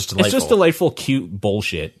game sounds just delightful. It's just delightful, cute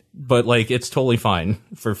bullshit, but like it's totally fine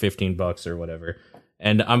for $15 or whatever.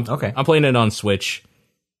 And I'm playing it on Switch.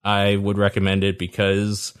 I would recommend it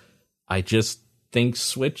because I just think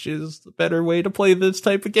Switch is the better way to play this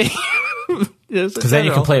type of game. Because then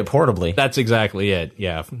you can play it portably. That's exactly it.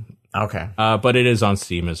 Yeah. Okay. But it is on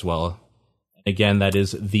Steam as well. Again, that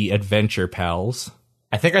is The Adventure Pals.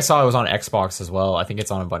 I think I saw it was on Xbox as well. I think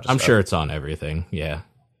it's on a bunch of stuff. I'm sure it's on everything. Yeah.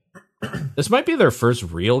 This might be their first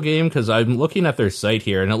real game because I'm looking at their site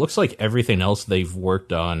here and it looks like everything else they've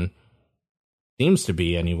worked on seems to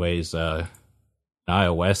be anyways an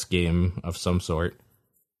iOS game of some sort.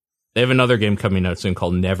 They have another game coming out soon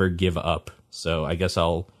called Never Give Up. So I guess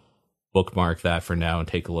I'll bookmark that for now and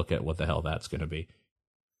take a look at what the hell that's going to be.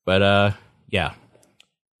 But yeah.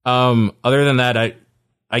 Other than that,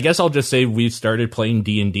 I guess I'll just say we've started playing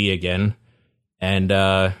D&D again.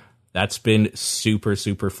 And that's been super,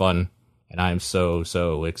 super fun, and I'm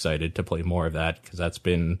so excited to play more of that, because that's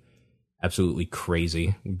been absolutely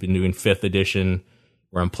crazy. We've been doing 5th edition,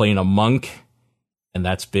 where I'm playing a monk, and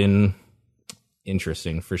that's been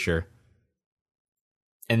interesting, for sure.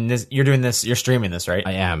 And you're streaming this, right?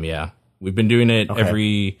 I am, yeah. We've been doing it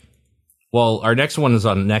our next one is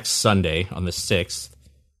on next Sunday, on the 6th,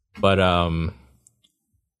 but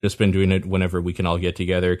just been doing it whenever we can all get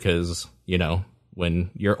together, because,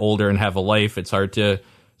 when you're older and have a life, it's hard to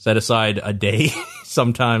set aside a day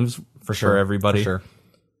sometimes for everybody. For sure.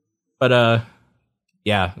 But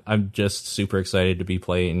yeah, I'm just super excited to be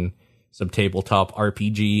playing some tabletop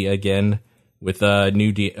RPG again with a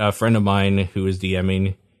new a friend of mine who is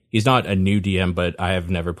DMing. He's not a new DM, but I have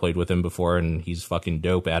never played with him before, and he's fucking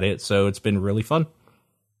dope at it. So it's been really fun.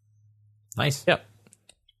 Nice. Yep.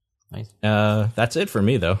 Nice. That's it for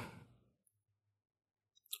me, though.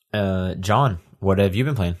 John, what have you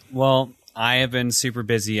been playing? Well, I have been super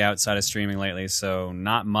busy outside of streaming lately, so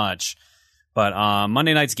not much. But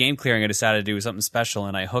Monday night's game clearing, I decided to do something special,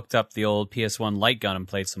 and I hooked up the old PS1 light gun and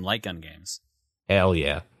played some light gun games. Hell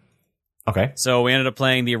yeah. Okay. So we ended up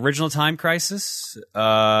playing the original Time Crisis, 2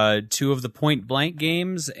 of the Point Blank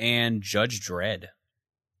games, and Judge Dredd.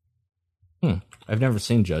 I've never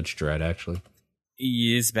seen Judge Dredd, actually.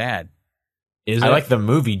 It's bad. I like the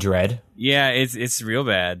movie Dredd. Yeah, it's real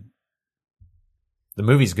bad. The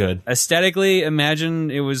movie's good. Aesthetically,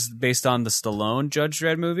 imagine it was based on the Stallone Judge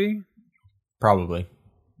Dredd movie. Probably.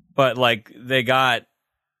 But, like, they got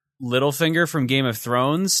Littlefinger from Game of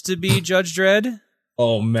Thrones to be Judge Dredd.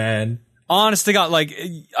 Oh, man. Honest to God, like,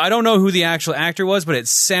 I don't know who the actual actor was, but it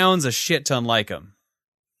sounds a shit ton like him.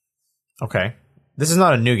 Okay. This is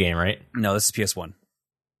not a new game, right? No, this is PS1.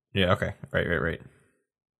 Yeah, okay. Right.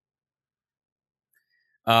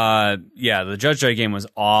 Yeah, the Judge Dredd game was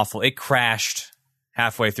awful. It crashed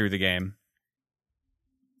halfway through the game.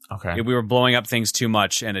 Okay. We were blowing up things too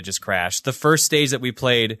much, and it just crashed. The first stage that we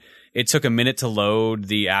played, it took a minute to load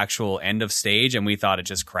the actual end of stage, and we thought it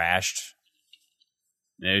just crashed.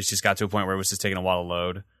 It just got to a point where it was just taking a while to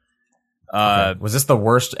load. Okay. Was this the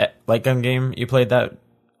worst light gun game you played that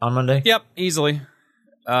on Monday? Yep, easily.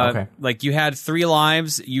 Okay. Like, you had 3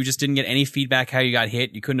 lives. You just didn't get any feedback how you got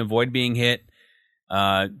hit. You couldn't avoid being hit.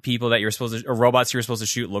 People that you were supposed to, or robots you were supposed to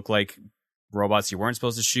shoot looked like robots you weren't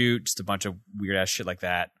supposed to shoot. Just a bunch of weird ass shit like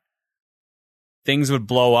that. Things would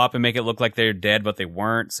blow up and make it look like they're dead, but they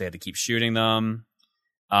weren't. So you had to keep shooting them.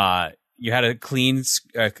 You had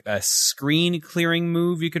a screen clearing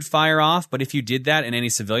move you could fire off, but if you did that and any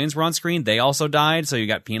civilians were on screen, they also died. So you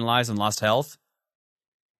got penalized and lost health.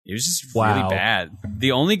 It was just really bad.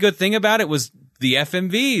 The only good thing about it was the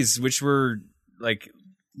FMVs, which were like,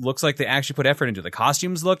 looks like they actually put effort into. The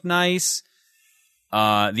costumes looked nice.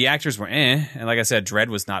 The actors were and like I said, Dredd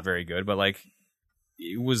was not very good, but like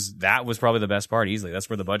that was probably the best part easily. That's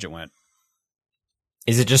where the budget went.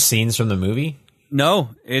 Is it just scenes from the movie? No,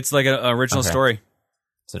 it's like an original story.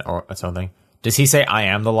 It's its own thing. Does he say "I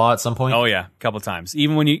am the law" at some point? Oh yeah, a couple times.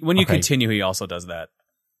 Even when you continue, he also does that.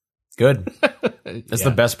 Good. That's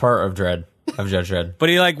the best part of Judge Dredd. But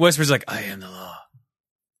he like whispers like, "I am the law."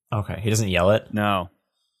 Okay, he doesn't yell it. No.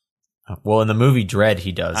 Well, in the movie Dredd,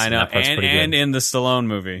 he does. I know, and that part's pretty and good. in the Stallone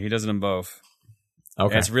movie, he does it in both.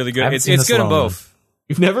 Okay, it's really good. It's good in both.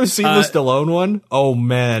 You've never seen the Stallone one? Oh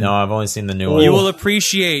man, no, I've only seen the new one. You will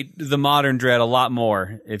appreciate the modern Dredd a lot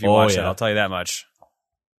more if you watch it. I'll tell you that much.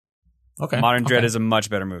 Okay, Modern Dredd is a much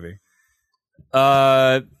better movie.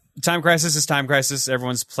 Time Crisis is Time Crisis.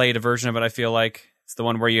 Everyone's played a version of it. I feel like it's the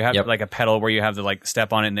one where you have like a pedal where you have to like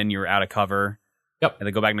step on it and then you're out of cover. Yep, and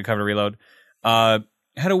then go back into cover to reload.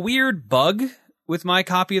 Had a weird bug with my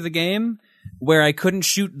copy of the game. where I couldn't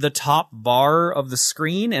shoot the top bar of the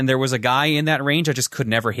screen, and there was a guy in that range I just could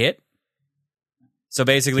never hit. So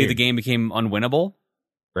basically, the game became unwinnable.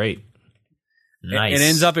 Great. Nice. It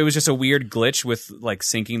ends up, it was just a weird glitch with like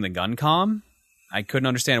syncing the gun comm. I couldn't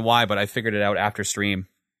understand why, but I figured it out after stream.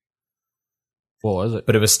 What was it?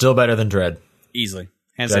 But it was still better than Dread. Easily.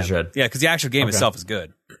 Hands down. Dread. Yeah, because the actual game itself is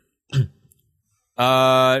good.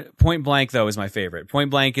 Point Blank, though, is my favorite. Point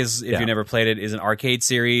Blank is, if you've never played it, is an arcade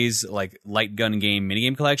series, like light gun game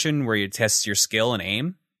minigame collection where you test your skill and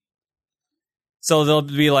aim. So they'll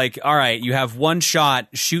be like, all right, you have one shot,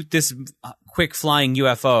 shoot this quick flying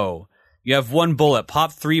UFO. You have one bullet,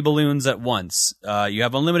 pop 3 balloons at once. You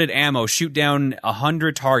have unlimited ammo, shoot down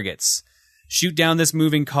 100 targets. Shoot down this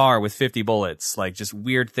moving car with 50 bullets. Like, just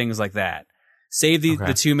weird things like that. Save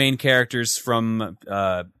the 2 main characters from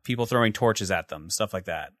people throwing torches at them. Stuff like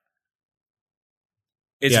that.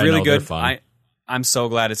 It's really good. I'm so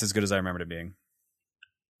glad it's as good as I remembered it being.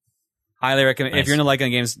 Highly recommend. Nice. If you're into light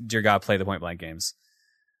gun games, dear God, play the Point Blank games.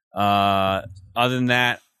 Other than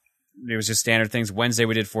that, it was just standard things. Wednesday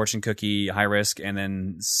we did Fortune Cookie High Risk, and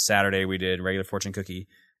then Saturday we did regular Fortune Cookie.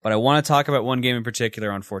 But I want to talk about one game in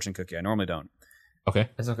particular on Fortune Cookie. I normally don't. Okay.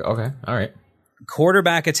 That's okay. Okay. All right.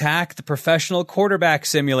 Quarterback Attack, the professional quarterback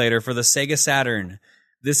simulator for the Sega Saturn.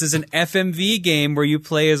 This is an FMV game where you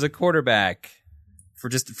play as a quarterback for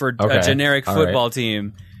a generic football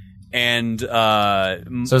team. And so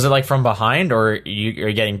is it like from behind, or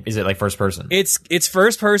you're getting? Is it like first person? It's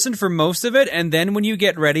first person for most of it, and then when you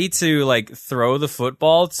get ready to like throw the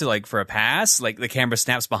football to like for a pass, like the camera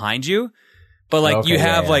snaps behind you. But like you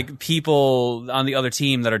have like people on the other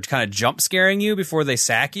team that are kind of jump scaring you before they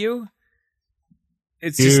sack you.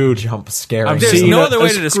 It's just jump scaring. There's no other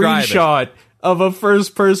way to describe it. Screenshot of a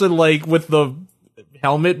first person like with the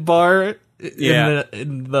helmet bar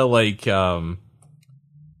in the like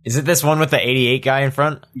Is it this one with the 88 guy in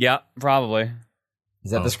front? Yeah, probably.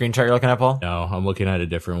 Is that the screenshot you're looking at, Paul? No, I'm looking at a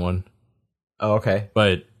different one. Oh, okay.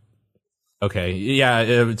 But okay, yeah,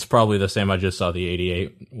 it's probably the same. I just saw the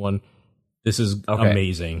 88 one. This is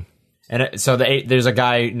amazing. And so there's a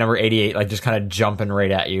guy number 88 like just kind of jumping right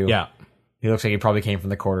at you. Yeah. He looks like he probably came from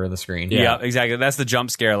the corner of the screen. Yeah, exactly. That's the jump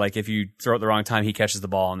scare. Like if you throw it the wrong time, he catches the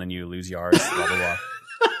ball and then you lose yards. Blah blah blah.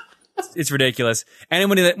 It's ridiculous. And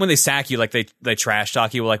when they sack you, like they trash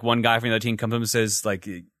talk you. Like one guy from the other team comes up and says, like,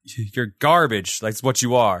 "You're garbage. Like it's what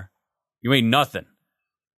you are. You ain't nothing."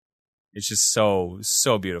 It's just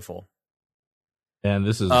so beautiful. And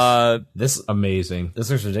this is amazing. This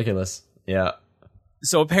looks ridiculous. Yeah.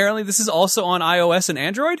 So apparently, this is also on iOS and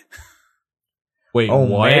Android. Wait,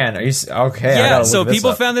 what? Man, are you okay? Yeah. So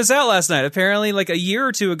people found this out last night. Apparently, like a year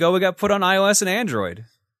or two ago, it got put on iOS and Android.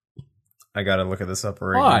 I gotta look at this up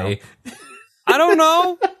right now. I don't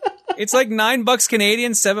know. It's like $9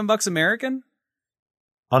 Canadian, $7 American.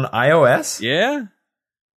 On iOS? Yeah.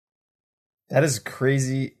 That is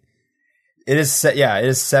crazy. It is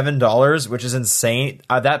 $7, which is insane.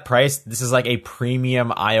 At that price, this is like a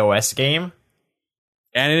premium iOS game.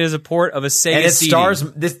 And it is a port of a Sega and it CD. stars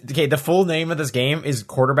the full name of this game is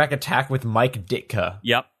Quarterback Attack with Mike Ditka.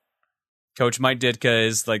 Yep. Coach Mike Ditka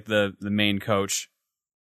is like the main coach.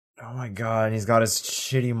 Oh my god, he's got his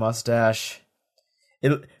shitty mustache.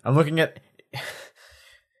 I'm looking at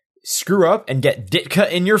screw up and get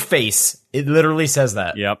Ditka in your face. It literally says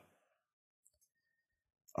that. Yep.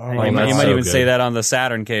 Oh, you might even say that on the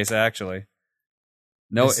Saturn case, actually.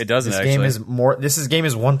 No, it doesn't. This game is more. This game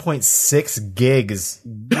is 1.6 gigs.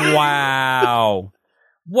 Wow,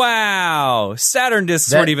 wow! Saturn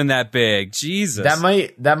discs weren't even that big. Jesus, that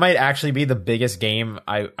might actually be the biggest game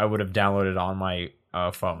I would have downloaded on my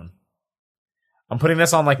phone. I'm putting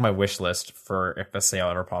this on like my wish list for if the sale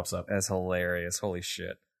ever pops up. That's hilarious. Holy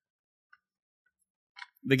shit!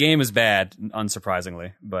 The game is bad,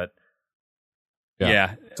 unsurprisingly, but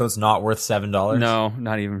yeah. So it's not worth $7. No,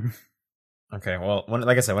 not even. Okay, well,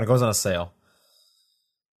 like I said, when it goes on a sale.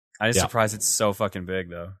 I'm just surprised it's so fucking big,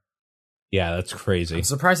 though. Yeah, that's crazy. I'm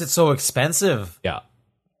surprised it's so expensive. Yeah.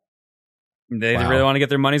 They really want to get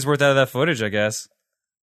their money's worth out of that footage, I guess.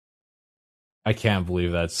 I can't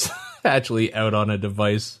believe that's actually out on a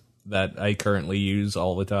device that I currently use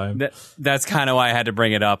all the time. That's kind of why I had to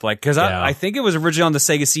bring it up. Like, because I think it was originally on the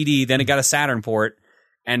Sega CD, then it got a Saturn port,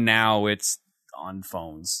 and now it's on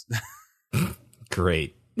phones.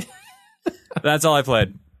 Great. That's all I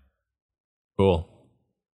played. Cool.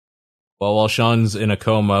 Well, while Sean's in a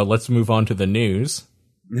coma, let's move on to the news.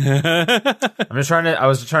 I was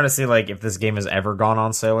trying to see like if this game has ever gone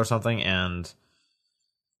on sale or something, and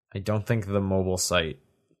I don't think the mobile site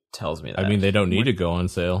tells me that. I mean, they don't need to go on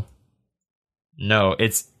sale. No,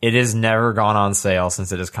 it has never gone on sale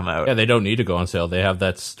since it has come out. Yeah, they don't need to go on sale. They have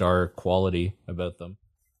that star quality about them.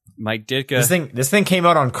 Mike Ditka. This thing came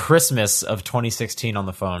out on Christmas of 2016 on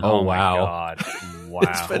the phone. Oh, my wow. God.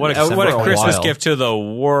 Wow. been What out a for a Christmas while. gift to the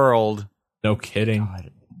world. No kidding.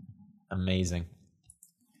 God. Amazing.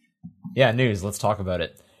 Yeah, news. Let's talk about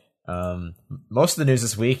it. Most of the news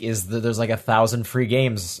this week is that there's like 1,000 free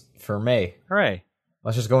games for May. Hooray.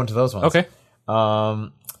 Let's just go into those ones. Okay.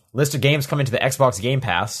 List of games coming to the Xbox Game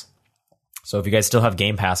Pass. So if you guys still have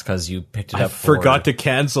Game Pass because you picked it I up, forgot to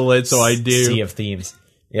cancel it, so I do. Sea of Thieves.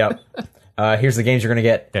 Yep. Here's the games you're gonna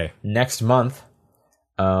get Okay. next month.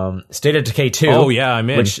 State of Decay 2. Oh, yeah, I'm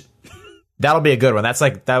in. Which that'll be a good one.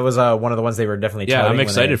 That was one of the ones they were definitely. Yeah, touting I'm when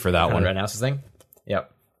excited they for that kinda one. Announced this thing.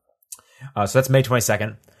 Yep. So that's May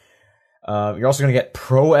 22nd. You're also going to get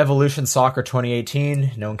Pro Evolution Soccer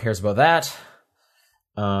 2018. No one cares about that.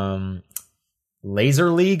 Laser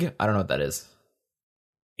League. I don't know what that is.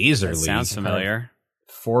 Laser That League. sounds familiar.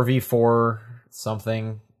 4v4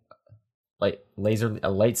 something. Like a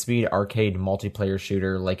Lightspeed arcade multiplayer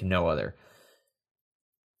shooter like no other.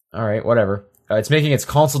 All right, whatever. It's making its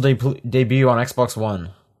console debut on Xbox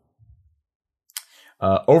One.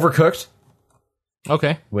 Overcooked,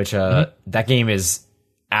 Okay. which that game is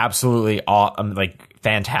absolutely like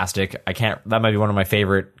fantastic. That might be one of my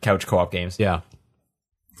favorite couch co-op games. Yeah.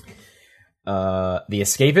 The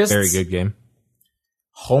Escapists, Very good game.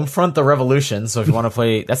 Homefront: The Revolution. So if you want to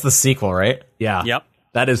play, that's the sequel, right? Yeah. Yep.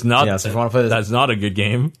 That is not. Yeah, so if you want to play this, That's not a good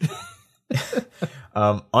game.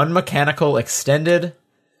 Unmechanical Extended,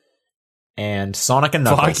 and Sonic and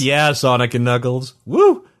Knuckles. Fuck yeah, Sonic and Knuckles.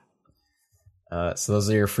 Woo! So those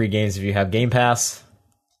are your free games if you have Game Pass.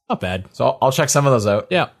 Not bad. So I'll check some of those out.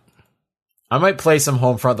 Yeah. I might play some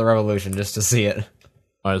Homefront: The Revolution just to see it.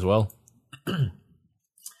 Might as well.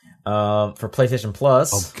 For PlayStation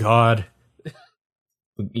Plus, Oh, God.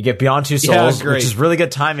 you get Beyond Two Yeah, Souls, great. which is really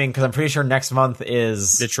good timing because I'm pretty sure next month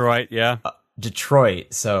is Detroit, yeah.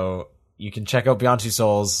 Detroit. So you can check out Beyond Two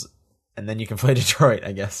Souls, and then you can play Detroit,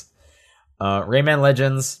 I guess. Rayman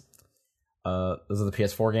Legends. Those are the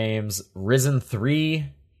PS4 games. Risen 3,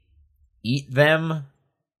 Eat Them,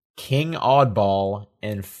 King Oddball,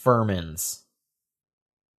 and Furmins.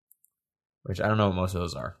 Which I don't know what most of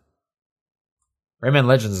those are. Rayman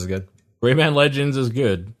Legends is good. Rayman Legends is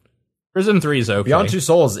good. Prison 3 is okay. Beyond Two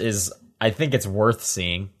Souls is, I think it's worth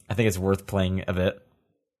seeing. I think it's worth playing a bit.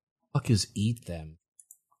 Fuck is Eat Them?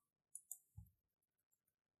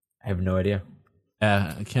 I have no idea.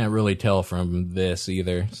 I can't really tell from this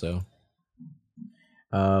either, so.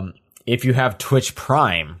 If you have Twitch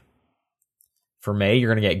Prime for May,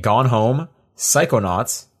 you're going to get Gone Home,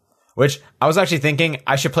 Psychonauts, which I was actually thinking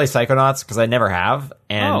I should play Psychonauts because I never have.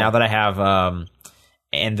 And now that I have,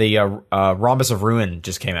 and the Rhombus of Ruin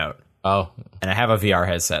just came out. Oh. And I have a VR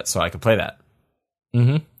headset, so I can play that.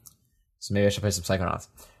 Mm-hmm. So maybe I should play some Psychonauts.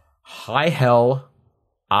 High Hell,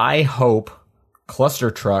 I Hope, Cluster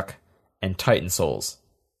Truck, and Titan Souls.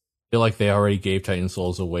 I feel like they already gave Titan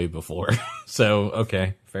Souls away before. So,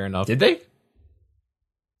 okay. Fair enough. Did they?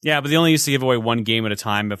 Yeah, but they only used to give away one game at a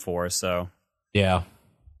time before, so Yeah.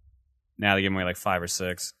 now they give away like 5 or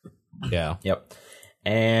 6. Yeah. Yep.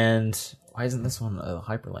 And why isn't this one a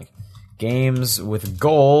hyperlink? Games with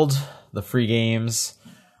gold, the free games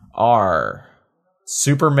are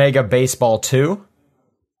Super Mega Baseball 2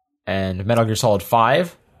 and Metal Gear Solid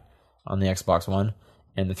 5 on the Xbox One.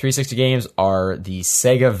 And the 360 games are the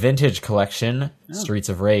Sega Vintage Collection, Streets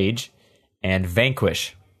of Rage, and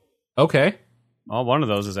Vanquish. Okay. Well, one of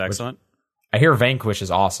those is excellent. I hear Vanquish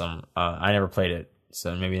is awesome. I never played it,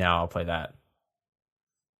 so maybe now I'll play that.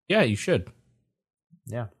 Yeah, you should.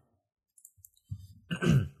 Yeah.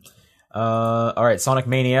 All right, Sonic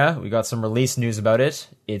Mania. We got some release news about it.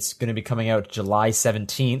 It's going to be coming out July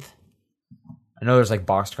 17th. I know there's like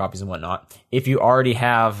boxed copies and whatnot. If you already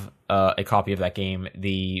have a copy of that game,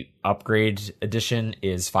 the upgrade edition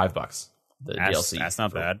is $5. The DLC. That's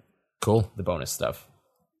not bad. Cool. The bonus stuff.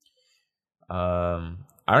 I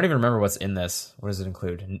don't even remember what's in this. What does it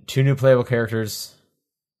include? 2 new playable characters: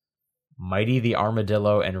 Mighty the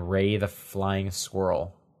Armadillo and Ray the Flying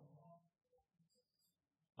Squirrel.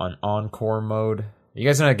 On Encore mode. You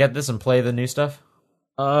guys gonna get this and play the new stuff?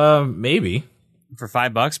 Maybe. For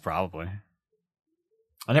 $5, probably.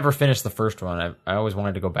 I never finished the first one. I always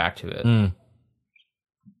wanted to go back to it.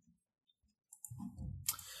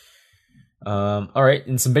 All right,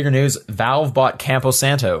 in some bigger news, Valve bought Campo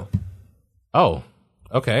Santo. Oh,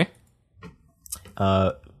 okay.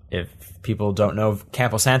 If people don't know,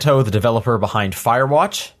 Campo Santo, the developer behind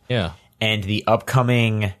Firewatch, Yeah. and the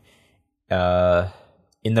upcoming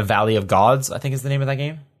In the Valley of Gods, I think is the name of that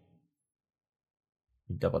game.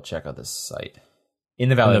 Double check on this site. In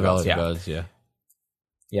the Valley of Gods, yeah.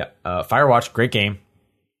 Yeah. Firewatch, great game.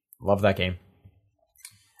 Love that game.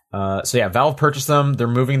 So yeah, Valve purchased them. They're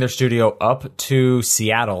moving their studio up to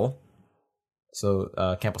Seattle.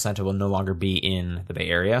 So Campo Santo will no longer be in the Bay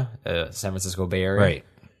Area, San Francisco Bay Area.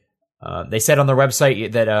 Right. They said on their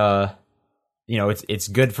website that it's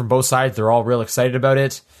good from both sides. They're all real excited about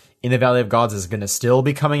it. In the Valley of Gods is going to still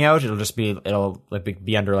be coming out. It'll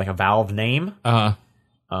be under like a Valve name.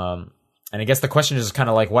 And I guess the question is kind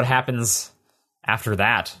of like, what happens after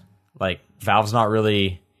that? Like, Valve's not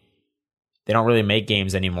really. They don't really make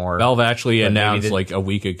games anymore. Valve actually announced like a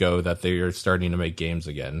week ago that they are starting to make games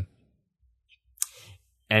again.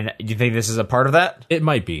 And do you think this is a part of that? It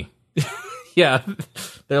might be. Yeah.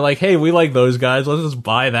 They're like, hey, we like those guys. Let's just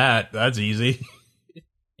buy that. That's easy.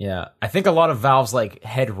 Yeah. I think a lot of Valve's like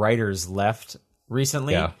head writers left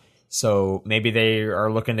recently. Yeah. So maybe they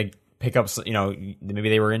are looking to pick up, maybe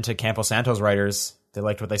they were into Campo Santo's writers. They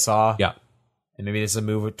liked what they saw. Yeah. And maybe this is a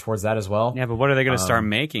move towards that as well. Yeah, but what are they going to start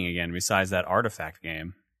making again besides that Artifact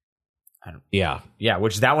game? Yeah,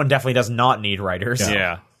 which that one definitely does not need writers.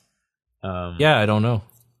 Yeah. I don't know.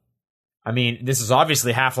 I mean, this is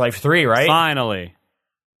obviously Half-Life 3, right? Finally.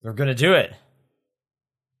 They're going to do it.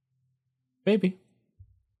 Maybe.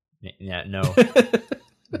 Yeah, no.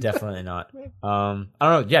 Definitely not. I don't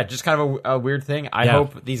know. Yeah, just kind of a weird thing. I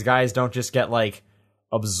hope these guys don't just get like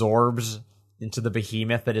absorbed into the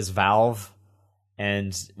behemoth that is Valve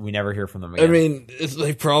and we never hear from them again. I mean,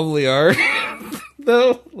 they probably are.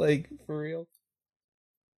 Though, like, for real.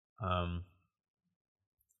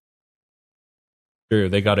 Sure,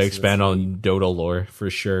 they got to expand on Dota lore for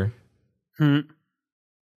sure.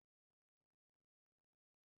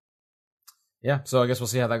 Yeah, so I guess we'll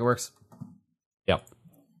see how that works. Yep.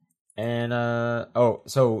 And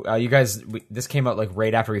you guys, this came out like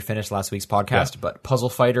right after we finished last week's podcast, but Puzzle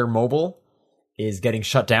Fighter Mobile is getting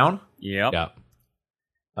shut down. Yep. Yeah.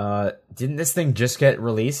 Didn't this thing just get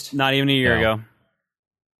released? Not even a year ago.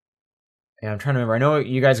 Yeah, I'm trying to remember. I know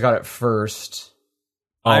you guys got it first.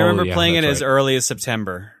 I remember playing it as early as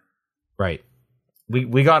September. Right.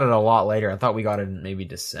 We got it a lot later. I thought we got it in maybe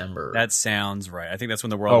December. That sounds right. I think that's when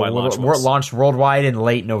the worldwide launch was. Launched worldwide in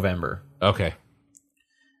late November. Okay.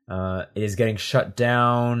 It is getting shut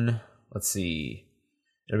down. Let's see.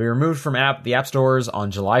 It'll be removed from the app stores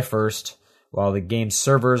on July 1st, while the game's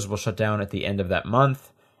servers will shut down at the end of that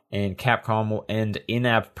month, and Capcom will end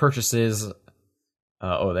in-app purchases.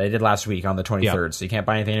 They did last week on the 23rd, so you can't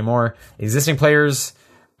buy anything anymore. Existing players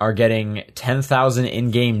are getting 10,000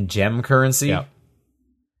 in-game gem currency.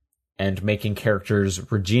 And making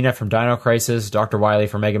characters Regina from Dino Crisis, Dr. Wily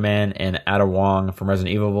from Mega Man, and Ada Wong from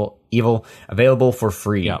Resident Evil available for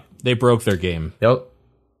free. Yeah, they broke their game.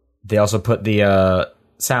 They also put the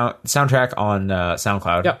soundtrack on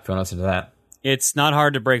SoundCloud. If you want to listen to that. It's not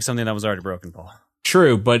hard to break something that was already broken, Paul.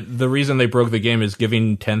 True, but the reason they broke the game is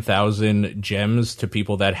giving 10,000 gems to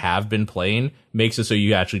people that have been playing makes it so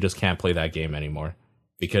you actually just can't play that game anymore.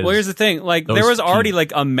 Because here's the thing: like there was already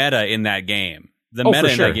like a meta in that game. The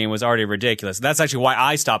meta in that game was already ridiculous. That's actually why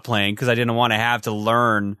I stopped playing, because I didn't want to have to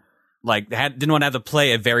learn, didn't want to have to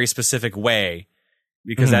play a very specific way,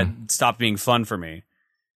 because that stopped being fun for me.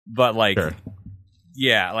 But really,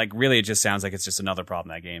 it just sounds like it's just another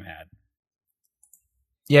problem that game had.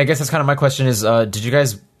 Yeah, I guess that's kind of my question is, did you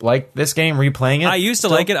guys like this game? Were you playing it? I used to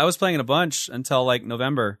like it. I was playing it a bunch until like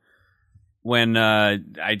November, when the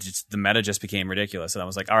meta just became ridiculous, and I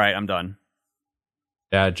was like, all right, I'm done.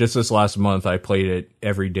 Yeah, just this last month, I played it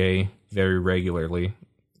every day, very regularly.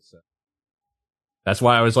 So that's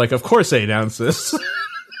why I was like, of course they announced this.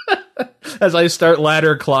 As I start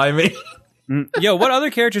ladder climbing. Yo, what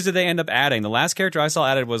other characters did they end up adding? The last character I saw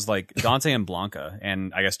added was like Dante and Blanca,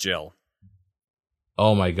 and I guess Jill.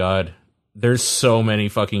 Oh my god. There's so many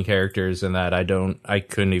fucking characters in that. I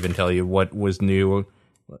couldn't even tell you what was new.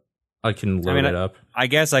 I can load it up. I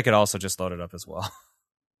guess I could also just load it up as well.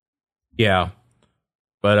 Yeah.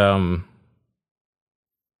 But,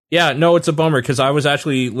 it's a bummer, because I was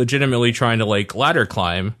actually legitimately trying to, like, ladder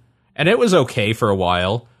climb, and it was okay for a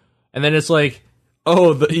while, and then it's like,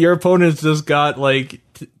 your opponents just got, like,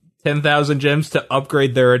 10,000 gems to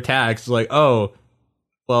upgrade their attacks. Like, well,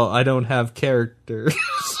 I don't have characters,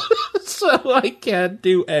 so I can't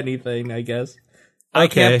do anything, I guess. I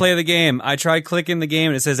can't play the game. I tried clicking the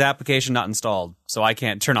game, and it says application not installed, so I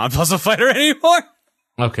can't turn on Puzzle Fighter anymore.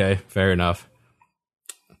 Okay, fair enough.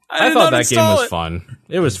 I thought that game was fun.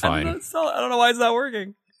 It was fine. I don't know why it's not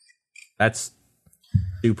working. That's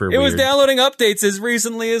super weird. It was downloading updates as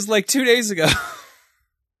recently as like 2 days ago.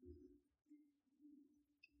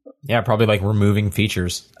 Yeah, probably like removing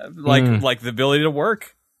features. Like the ability to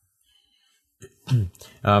work. I'm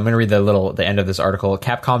going to read the end of this article.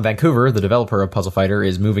 Capcom Vancouver, the developer of Puzzle Fighter,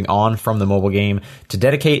 is moving on from the mobile game to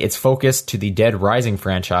dedicate its focus to the Dead Rising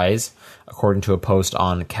franchise, according to a post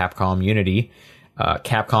on Capcom Unity.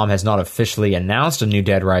 Capcom has not officially announced a new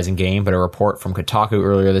Dead Rising game, but a report from Kotaku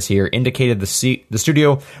earlier this year indicated the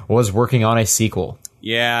studio was working on a sequel.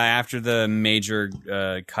 Yeah, after the major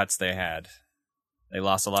cuts they had. They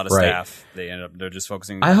lost a lot of staff. They're just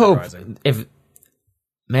focusing on Dead Rising.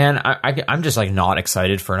 I'm just like not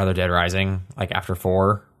excited for another Dead Rising like after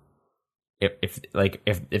 4. If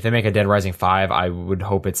they make a Dead Rising 5, I would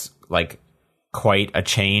hope it's like quite a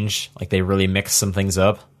change. Like they really mix some things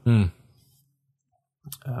up.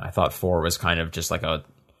 I thought 4 was kind of just like a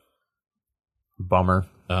bummer.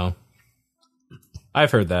 Oh,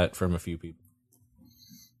 I've heard that from a few people.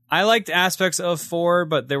 I liked aspects of 4,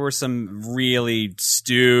 but there were some really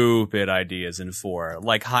stupid ideas in 4,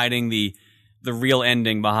 like hiding the real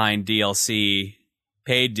ending behind DLC,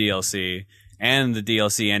 paid DLC, and the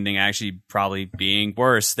DLC ending actually probably being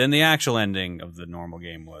worse than the actual ending of the normal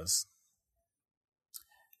game was.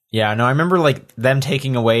 Yeah, no, I remember like them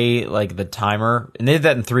taking away like the timer, and they did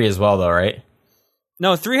that in 3 as well, though, right?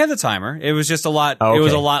 No, 3 had the timer. It was just a lot. Oh, okay. It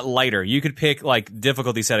was a lot lighter. You could pick like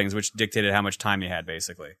difficulty settings, which dictated how much time you had,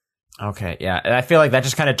 basically. Okay, yeah, and I feel like that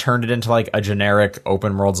just kind of turned it into like a generic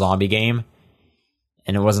open world zombie game,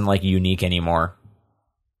 and it wasn't like unique anymore.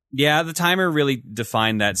 Yeah, the timer really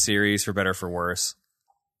defined that series for better or for worse.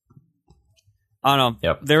 I don't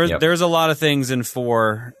know. Yep. There's a lot of things in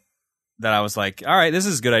 4 that I was like, all right, this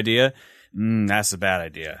is a good idea. That's a bad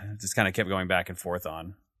idea. Just kind of kept going back and forth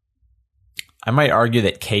on. I might argue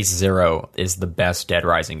that Case Zero is the best Dead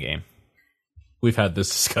Rising game. We've had this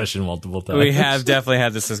discussion multiple times. We have definitely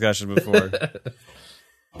had this discussion before.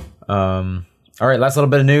 All right, last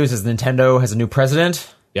little bit of news is Nintendo has a new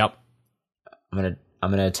president. Yep. I'm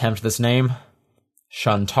gonna attempt this name.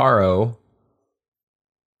 Shantaro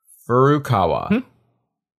Furukawa.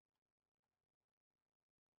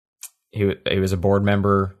 He was a board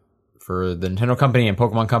member for the Nintendo Company and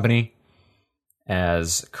Pokemon Company.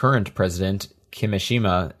 As current president,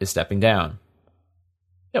 Kimishima is stepping down.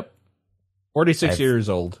 Yep. 46 years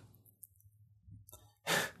old.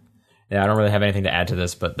 Yeah, I don't really have anything to add to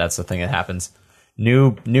this, but that's the thing that happens.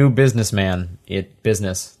 New businessman.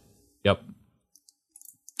 Business. Yep.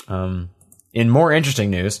 In more interesting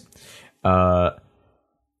news, a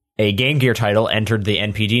Game Gear title entered the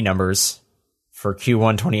NPD numbers for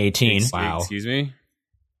Q1 2018. Wow. Excuse me?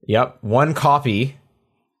 Yep. One copy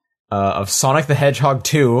of Sonic the Hedgehog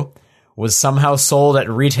 2 was somehow sold at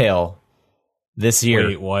retail this year.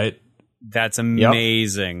 Wait, what? That's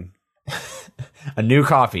amazing. Yep. A new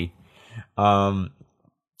copy.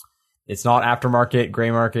 It's not aftermarket,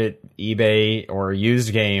 gray market, eBay, or a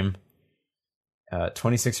used game.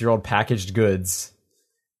 26-year-old packaged goods.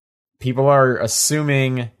 People are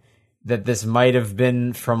assuming that this might have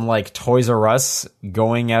been from like Toys R Us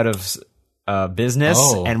going out of business,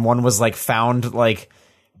 and one was like found like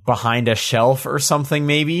behind a shelf or something,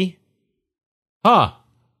 maybe. Huh.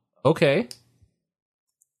 Okay.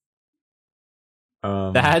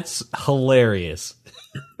 That's hilarious.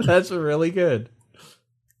 That's really good.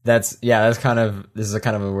 This is kind of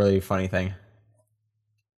a really funny thing.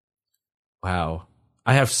 Wow.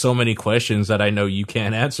 I have so many questions that I know you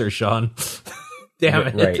can't answer, Sean. Damn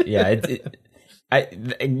it. Right. Yeah.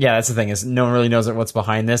 That's the thing is no one really knows what's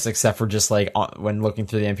behind this except for just like when looking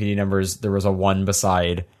through the NPD numbers, there was a 1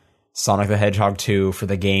 beside Sonic the Hedgehog 2 for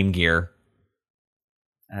the Game Gear.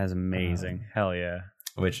 That's amazing. Hell yeah.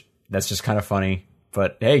 Which that's just kind of funny,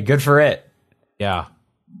 but hey, good for it. Yeah.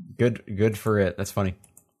 Good for it. That's funny.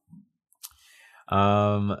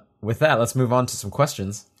 With that, let's move on to some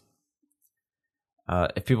questions.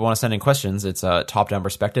 If people want to send in questions, it's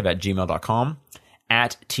topdownperspective@gmail.com,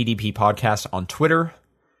 at TDP Podcast on Twitter,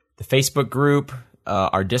 the Facebook group,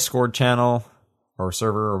 our Discord channel or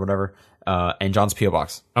server or whatever, and John's P.O.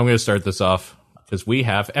 Box. I'm going to start this off because we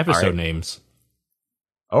have episode names.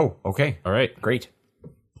 Oh, okay. All right. Great.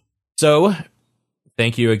 So,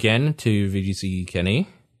 thank you again to VGC Kenny.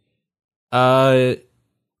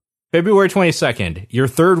 February 22nd, you're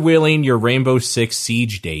third wheeling your Rainbow Six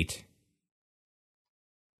Siege date.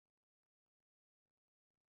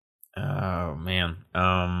 Oh,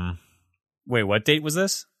 man. Wait, what date was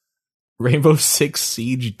this? Rainbow Six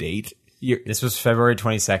Siege date. This was February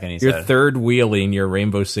 22nd, You're third wheeling your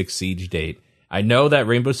Rainbow Six Siege date. I know that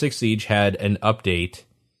Rainbow Six Siege had an update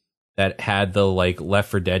that had the like Left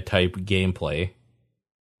 4 Dead type gameplay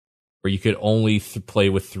where you could only play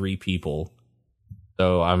with 3 people.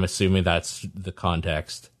 So I'm assuming that's the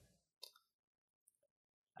context.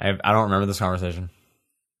 I don't remember this conversation.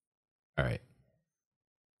 All right.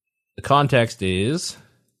 The context is...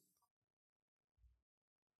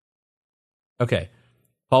 Okay.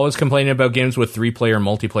 Paul was complaining about games with 3-player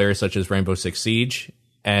multiplayer such as Rainbow Six Siege,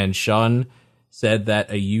 and Sean said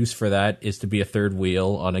that a use for that is to be a third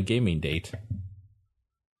wheel on a gaming date.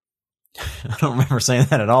 I don't remember saying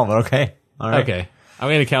that at all, but okay. All right. Okay. I'm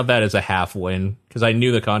going to count that as a half win, because I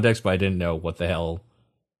knew the context, but I didn't know what the hell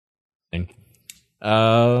thing.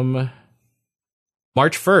 March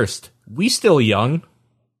 1st. We still young.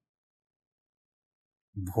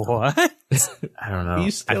 What? I don't know.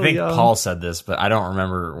 I think young. Paul said this, but I don't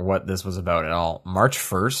remember what this was about at all. March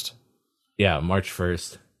 1st? Yeah, March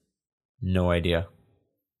 1st. No idea.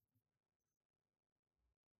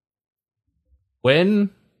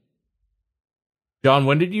 John,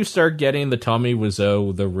 when did you start getting the Tommy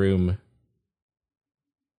Wiseau The Room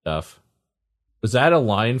stuff? Was that a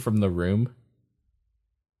line from The Room?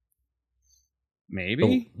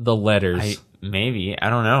 Maybe? The letters. Maybe. I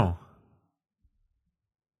don't know.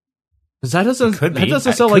 Because that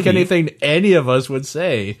doesn't sound like anything any of us would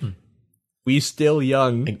say. We still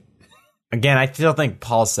young. Again, I still think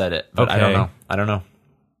Paul said it, but Okay. I don't know.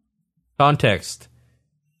 Context.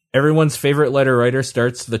 Everyone's favorite letter writer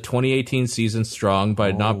starts the 2018 season strong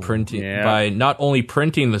by not only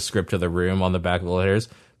printing the script of The Room on the back of the letters,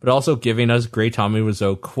 but also giving us great Tommy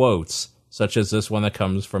Wiseau quotes, such as this one that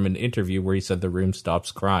comes from an interview where he said The Room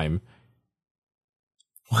stops crime.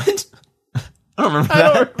 What? I don't remember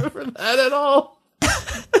I don't remember that at all.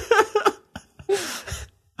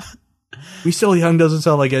 We still young doesn't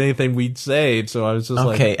sound like anything we'd say, so I was just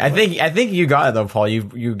like, okay. I think you got it though, Paul.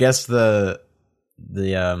 You guessed the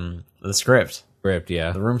script,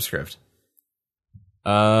 yeah. the Room script.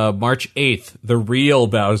 March 8th, the real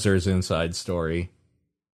Bowser's Inside Story.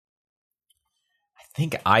 I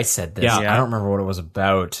think I said this. Yeah. I don't remember what it was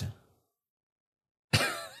about.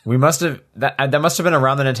 We must have that must have been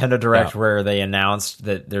around the Nintendo Direct where they announced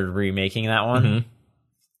that they're remaking that one. Mm-hmm.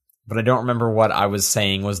 But I don't remember what I was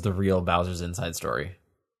saying was the real Bowser's Inside Story.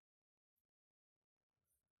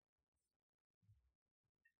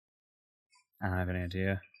 I don't have any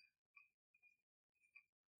idea.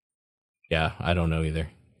 Yeah, I don't know either.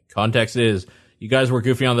 Context is, you guys were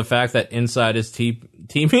goofing on the fact that Inside is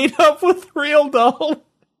teaming up with Real Doll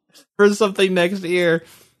for something next year,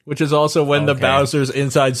 which is also when the Bowser's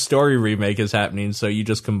Inside Story remake is happening, so you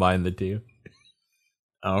just combine the two.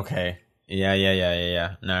 Okay.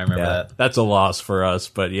 Yeah. No, I remember that. That's a loss for us,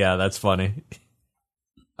 but yeah, that's funny.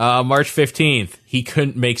 March 15th, he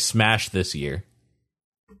couldn't make Smash this year.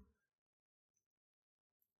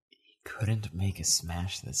 Couldn't make a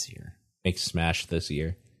Smash this year. Make Smash this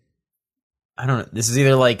year. I don't know. This is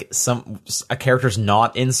either like a character's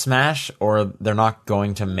not in Smash, or they're not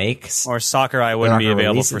going to make. Or Sakurai wouldn't be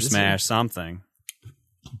available for this Smash, year. Something.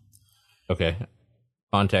 Okay.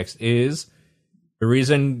 Context is, the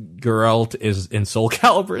reason Geralt is in Soul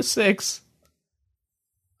Calibur 6.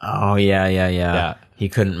 Oh, yeah. He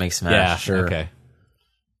couldn't make Smash. Yeah, sure. Okay.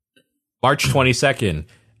 March 22nd.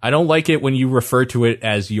 I don't like it when you refer to it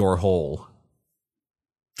as your hole.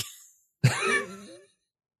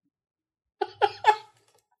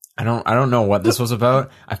 I don't know what this was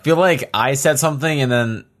about. I feel like I said something and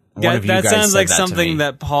then one of you guys that sounds said like that something to me.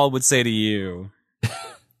 that Paul would say to you.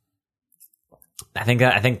 I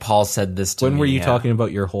think Paul said this to me. When were you talking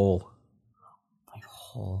about your hole? My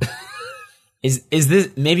hole. Is this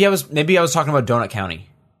maybe I was talking about Donut County?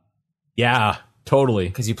 Yeah, totally.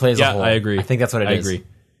 Because you play as a hole. I agree. I think that's what it is. I agree.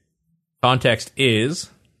 Context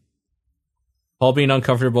is Paul being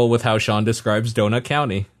uncomfortable with how Sean describes Donut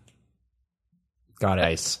County. Got it.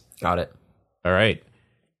 Nice. Got it. All right.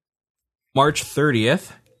 March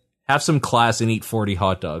 30th. Have some class and eat 40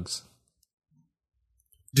 hot dogs.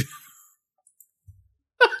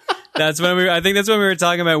 I think that's when we were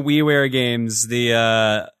talking about WiiWare games,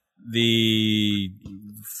 the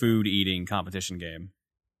food eating competition game.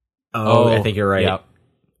 Oh, I think you're right. Yep.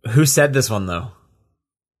 Who said this one though?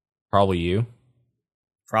 Probably you.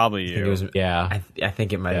 Probably you. I think it was, Yeah. I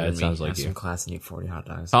think it might have been it sounds me. like Have you. some class and eat 40 hot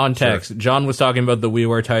dogs. Context. Sure. John was talking about the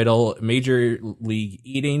WiiWare title, Major League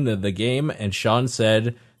Eating, the game, and Sean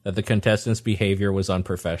said that the contestants' behavior was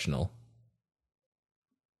unprofessional.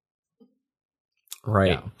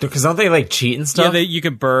 Right. Yeah. Because don't they like cheat and stuff? Yeah, you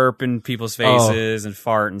could burp in people's faces and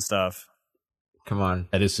fart and stuff. Come on.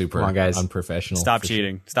 That is super Come on, guys. unprofessional. Stop for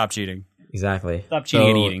cheating. sure. Stop cheating. Exactly. Stop cheating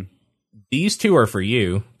and So- eating. These two are for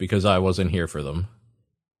you because I wasn't here for them.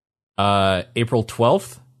 April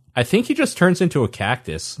 12th. I think he just turns into a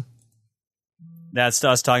cactus. That's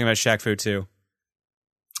us talking about Shaq Fu too.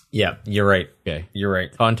 Yeah, you're right. Okay. You're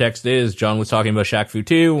right. Context is John was talking about Shaq Fu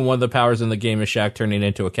 2, and one of the powers in the game is Shaq turning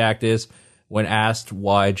into a cactus. When asked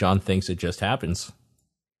why, John thinks it just happens.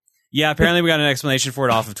 Yeah, apparently we got an explanation for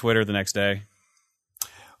it off of Twitter the next day.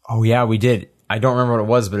 Oh, yeah, we did. I don't remember what it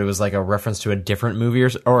was, but it was like a reference to a different movie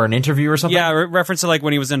or an interview or something. Yeah, reference to like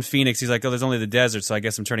when he was in Phoenix. He's like, oh, there's only the desert, so I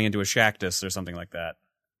guess I'm turning into a Shactus or something like that.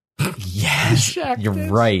 Yes, you're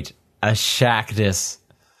right. A Shactus.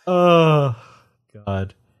 Oh,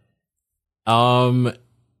 God. All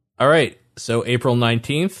right. So April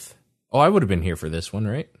 19th. Oh, I would have been here for this one,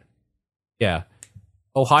 right? Yeah.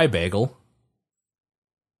 Oh, hi, Bagel.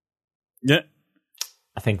 Yeah.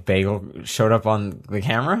 I think Bagel showed up on the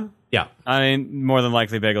camera. Yeah. I mean, more than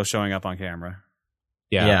likely Bagel showing up on camera.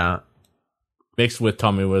 Yeah. Mixed with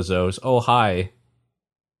Tommy Wiseau's, oh, hi.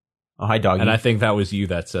 Oh, hi, doggy. And I think that was you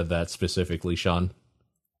that said that specifically, Sean.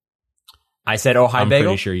 I said, oh, hi, I'm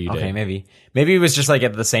Bagel? pretty sure you did. Okay, maybe. Maybe it was just like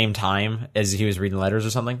at the same time as he was reading letters or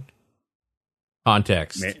something.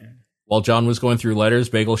 Context. While John was going through letters,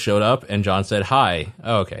 Bagel showed up, and John said, hi.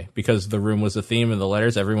 Oh, okay. Because the room was the theme in the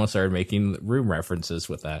letters, everyone started making room references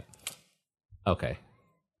with that. Okay.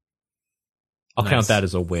 I'll count that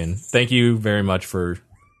as a win. Thank you very much for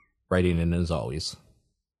writing in, as always.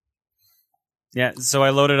 Yeah, so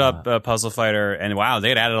I loaded up Puzzle Fighter, and wow, they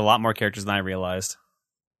had added a lot more characters than I realized.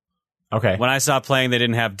 Okay. When I stopped playing, they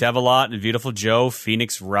didn't have Devilot and Beautiful Joe,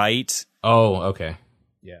 Phoenix Wright. Oh, okay.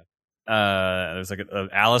 Yeah. There's like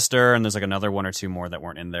Alistair, and there's like another one or two more that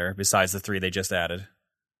weren't in there besides the three they just added.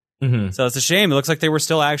 Mm-hmm. So it's a shame. It looks like they were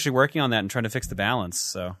still actually working on that and trying to fix the balance.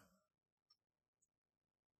 So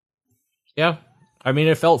yeah, I mean,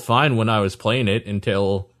 it felt fine when I was playing it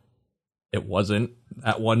until it wasn't.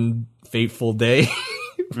 That one fateful day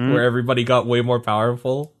where everybody got way more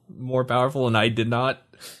powerful, and I did not.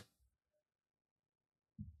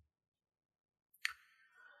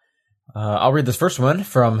 I'll read this first one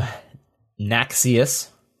from Naxius.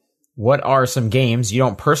 What are some games you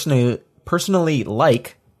don't personally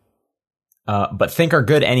like, but think are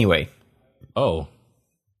good anyway? Oh.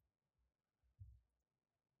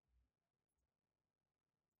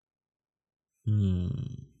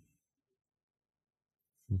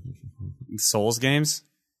 Souls games?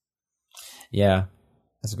 Yeah,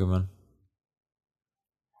 that's a good one.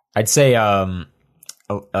 I'd say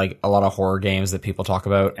like a lot of horror games that people talk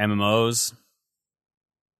about. MMOs?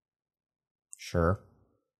 Sure.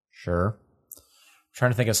 I'm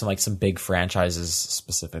trying to think of some big franchises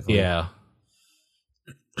specifically. Yeah.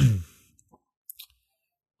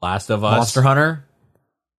 Last of Us. Monster Hunter?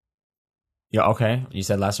 Yeah, okay. You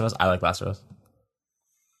said Last of Us? I like Last of Us.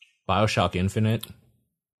 BioShock Infinite.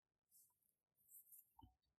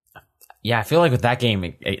 Yeah, I feel like with that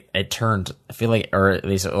game, it turned. I feel like, or at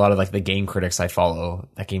least a lot of like the game critics I follow,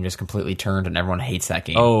 that game just completely turned, and everyone hates that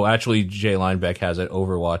game. Oh, actually, Jay Linebeck has it.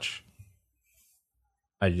 Overwatch.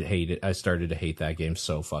 I hate it. I started to hate that game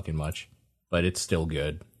so fucking much, but it's still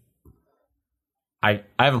good. I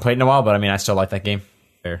haven't played in a while, but I mean, I still like that game.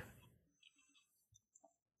 Fair.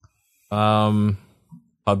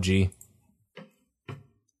 PUBG.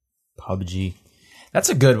 That's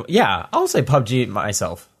a good. Yeah, I'll say PUBG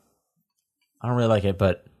myself. I don't really like it,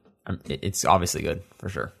 but it's obviously good for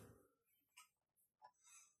sure.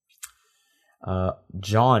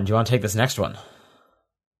 John, do you want to take this next one?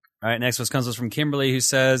 All right, next one comes from Kimberly, who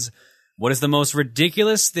says, what is the most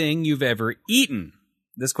ridiculous thing you've ever eaten?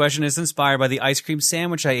 This question is inspired by the ice cream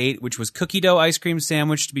sandwich I ate, which was cookie dough ice cream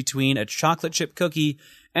sandwiched between a chocolate chip cookie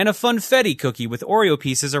and a funfetti cookie with Oreo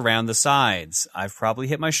pieces around the sides. I've probably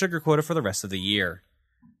hit my sugar quota for the rest of the year.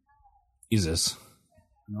 Jesus.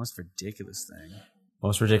 Most ridiculous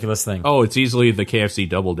thing. Oh, it's easily the KFC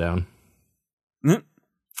Double Down.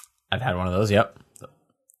 I've had one of those, yep.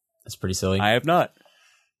 That's pretty silly. I have not.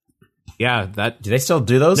 Yeah, that... Do they still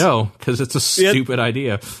do those? No, because it's a stupid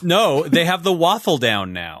idea. No, they have the waffle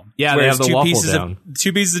down now. Yeah, they have the waffle down.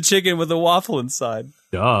 Two pieces of chicken with a waffle inside.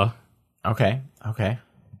 Duh. Okay.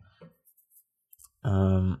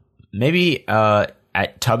 Maybe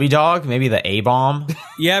at Tubby Dog, maybe the A-bomb.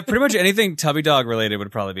 Yeah, pretty much anything Tubby Dog related would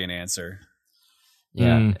probably be an answer.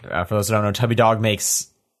 Yeah. For those who don't know, Tubby Dog makes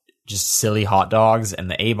just silly hot dogs, and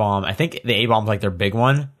the A-bomb, I think the A-bomb's like their big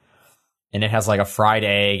one, and it has like a fried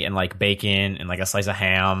egg and like bacon and like a slice of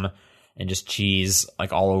ham and just cheese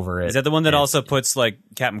like all over it. Is that the one that also puts like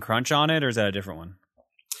Captain Crunch on it, or is that a different one?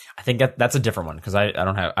 I think that's a different one because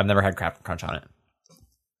I've never had Captain Crunch on it.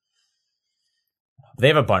 They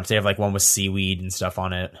have a bunch. They have like one with seaweed and stuff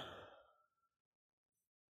on it. I'm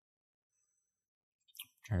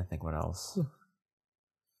trying to think what else.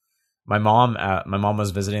 My mom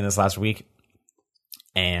was visiting this last week,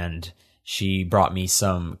 and she brought me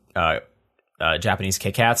some Japanese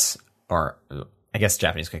Kit Kats, or I guess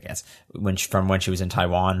Japanese Kit Kats, from when she was in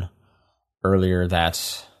Taiwan earlier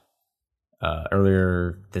this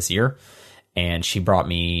year, and she brought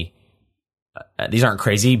me these aren't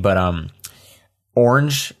crazy, but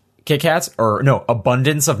orange Kit Kats, or no,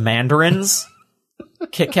 abundance of mandarins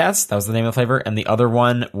Kit Kats. That was the name of the flavor, and the other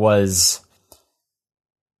one was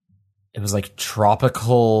like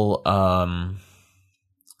tropical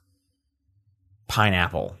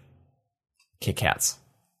pineapple Kit Kats.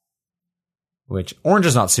 Which orange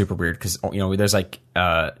is not super weird because there's like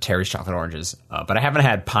Terry's chocolate oranges, but I haven't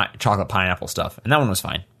had chocolate pineapple stuff, and that one was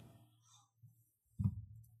fine.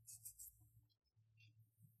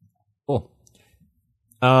 Cool.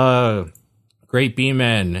 Great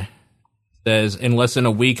B-Man says, in less than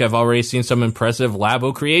a week, I've already seen some impressive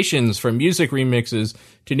Labo creations, from music remixes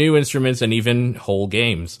to new instruments and even whole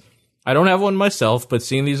games. I don't have one myself, but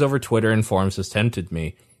seeing these over Twitter and forums has tempted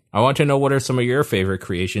me. I want to know, what are some of your favorite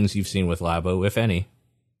creations you've seen with Labo, if any?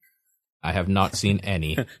 I have not seen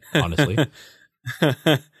any, honestly.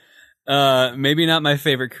 Maybe not my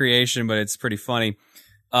favorite creation, but it's pretty funny.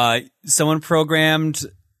 Someone programmed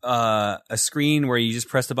a screen where you just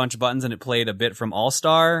pressed a bunch of buttons and it played a bit from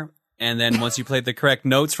All-Star. And then once you played the correct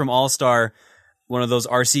notes from All-Star, one of those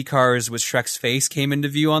RC cars with Shrek's face came into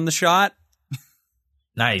view on the shot.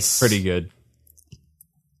 Nice. Pretty good.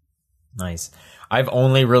 Nice. I've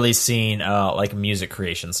only really seen like music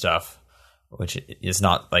creation stuff, which is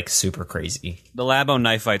not like super crazy. The Labo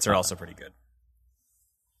knife fights are also pretty good.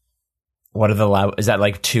 What are the Labo? Is that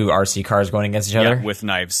like two RC cars going against each other? Yeah, with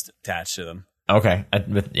knives attached to them. Okay,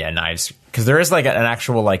 knives. Because there is like an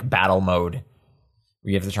actual like battle mode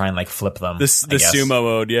where you have to try and like flip them. The sumo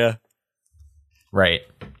mode, yeah. Right.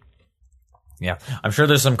 Yeah, I'm sure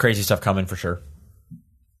there's some crazy stuff coming for sure.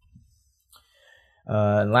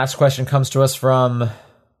 And last question comes to us from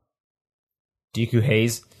Deku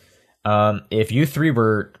Hayes. If you three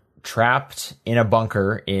were trapped in a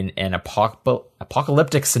bunker in an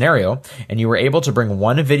apocalyptic scenario and you were able to bring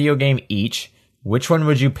one video game each, which one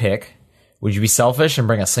would you pick? Would you be selfish and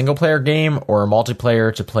bring a single player game or a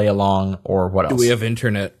multiplayer to play along, or what else? Do we have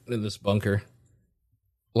internet in this bunker?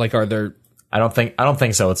 Like, are there... I don't think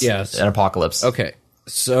so. It's an apocalypse. Okay.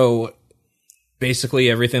 So basically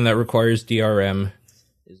everything that requires DRM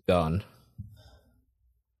is gone.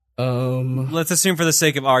 Let's assume for the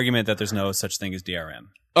sake of argument that there's no such thing as DRM.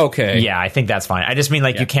 Okay. Yeah, I think that's fine. I just mean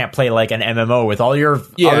you can't play like an MMO with all your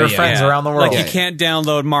other friends around the world. Like you can't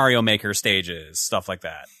download Mario Maker stages, stuff like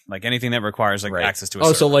that. Like anything that requires access to a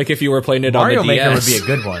server. So like if you were playing it Mario on the DS. Maker would be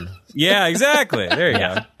a good one. Yeah, exactly. There you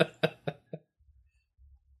go.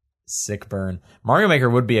 Sick burn. Mario Maker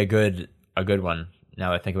would be a good one.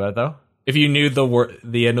 Now that I think about it, though, if you knew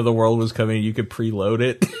the end of the world was coming, you could preload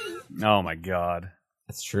it. Oh my god,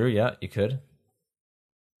 that's true. Yeah, you could.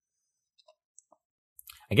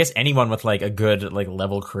 I guess anyone with like a good like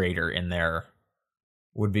level creator in there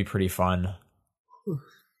would be pretty fun.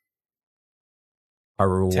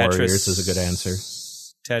 Hyrule Warriors is a good answer.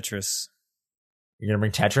 Tetris. You're gonna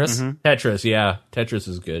bring Tetris? Mm-hmm. Tetris, yeah. Tetris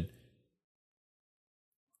is good.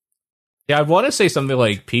 Yeah, I want to say something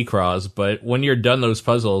like P-Cross, but when you're done those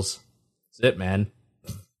puzzles, that's it, man.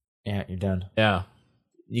 Yeah, you're done. Yeah.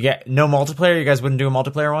 You get no multiplayer? You guys wouldn't do a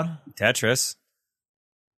multiplayer one? Tetris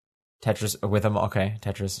with them? Okay,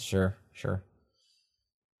 Tetris, sure.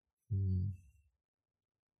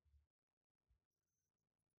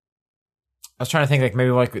 I was trying to think like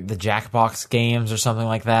maybe like the Jackbox games or something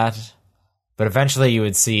like that. But eventually you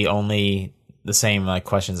would see only the same like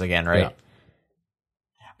questions again, right? Yeah.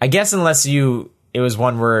 I guess unless it was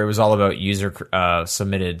one where it was all about user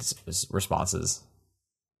submitted responses.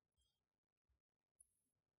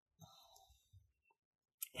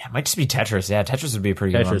 Yeah, it might just be Tetris. Yeah, Tetris would be a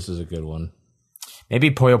pretty good one. Tetris is a good one. Maybe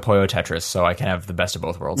Puyo Puyo Tetris, so I can have the best of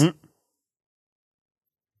both worlds.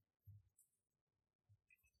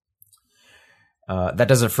 That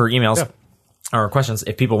does it for emails or questions.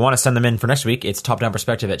 If people want to send them in for next week, it's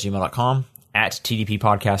topdownperspective@gmail.com, at TDP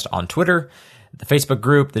Podcast on Twitter, the Facebook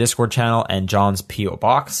group, the Discord channel, and John's P.O.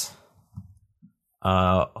 Box.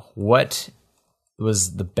 What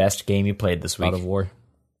was the best game you played this week? God of War.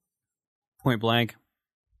 Point Blank.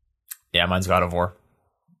 Yeah, mine's God of War.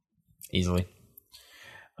 Easily.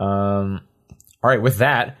 All right, with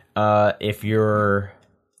that, if you're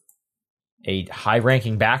a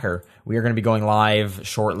high-ranking backer, we are going to be going live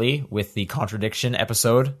shortly with the Contradiction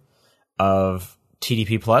episode of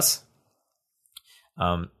TDP Plus.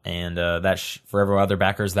 And that for every other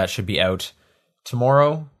backers, that should be out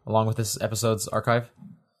tomorrow, along with this episode's archive.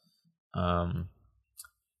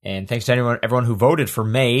 And thanks to everyone who voted for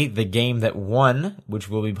May. The game that won, which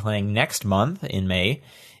we'll be playing next month in May,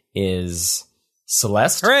 is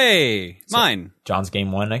Celeste. Hooray! Mine. John's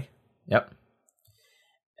game won. Yep.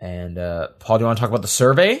 And Paul, do you want to talk about the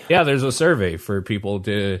survey? Yeah, there's a survey for people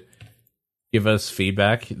to give us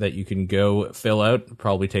feedback that you can go fill out. It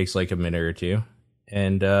probably takes like a minute or two.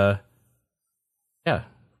 And yeah,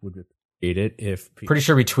 would appreciate it if people... Pretty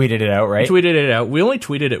sure we tweeted it out, right? We tweeted it out. We only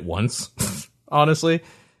tweeted it once, honestly.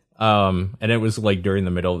 And it was like during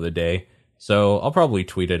the middle of the day. So I'll probably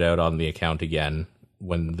tweet it out on the account again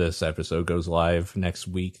when this episode goes live next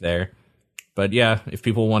week there. But yeah, if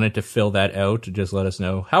people wanted to fill that out, just let us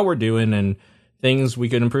know how we're doing and things we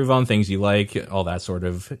could improve on, things you like, all that sort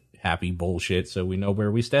of happy bullshit so we know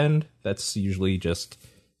where we stand. That's usually just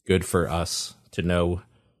good for us to know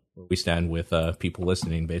where we stand with people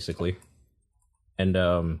listening, basically. And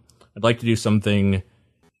I'd like to do something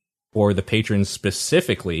for the patrons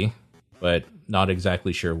specifically, but not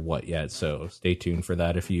exactly sure what yet. So stay tuned for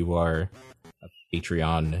that if you are a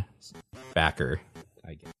Patreon backer,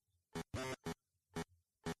 I guess.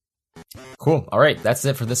 Cool. All right. That's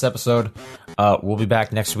it for this episode. We'll be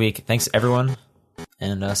back next week. Thanks, everyone.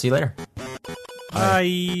 And see you later.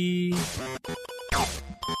 Bye.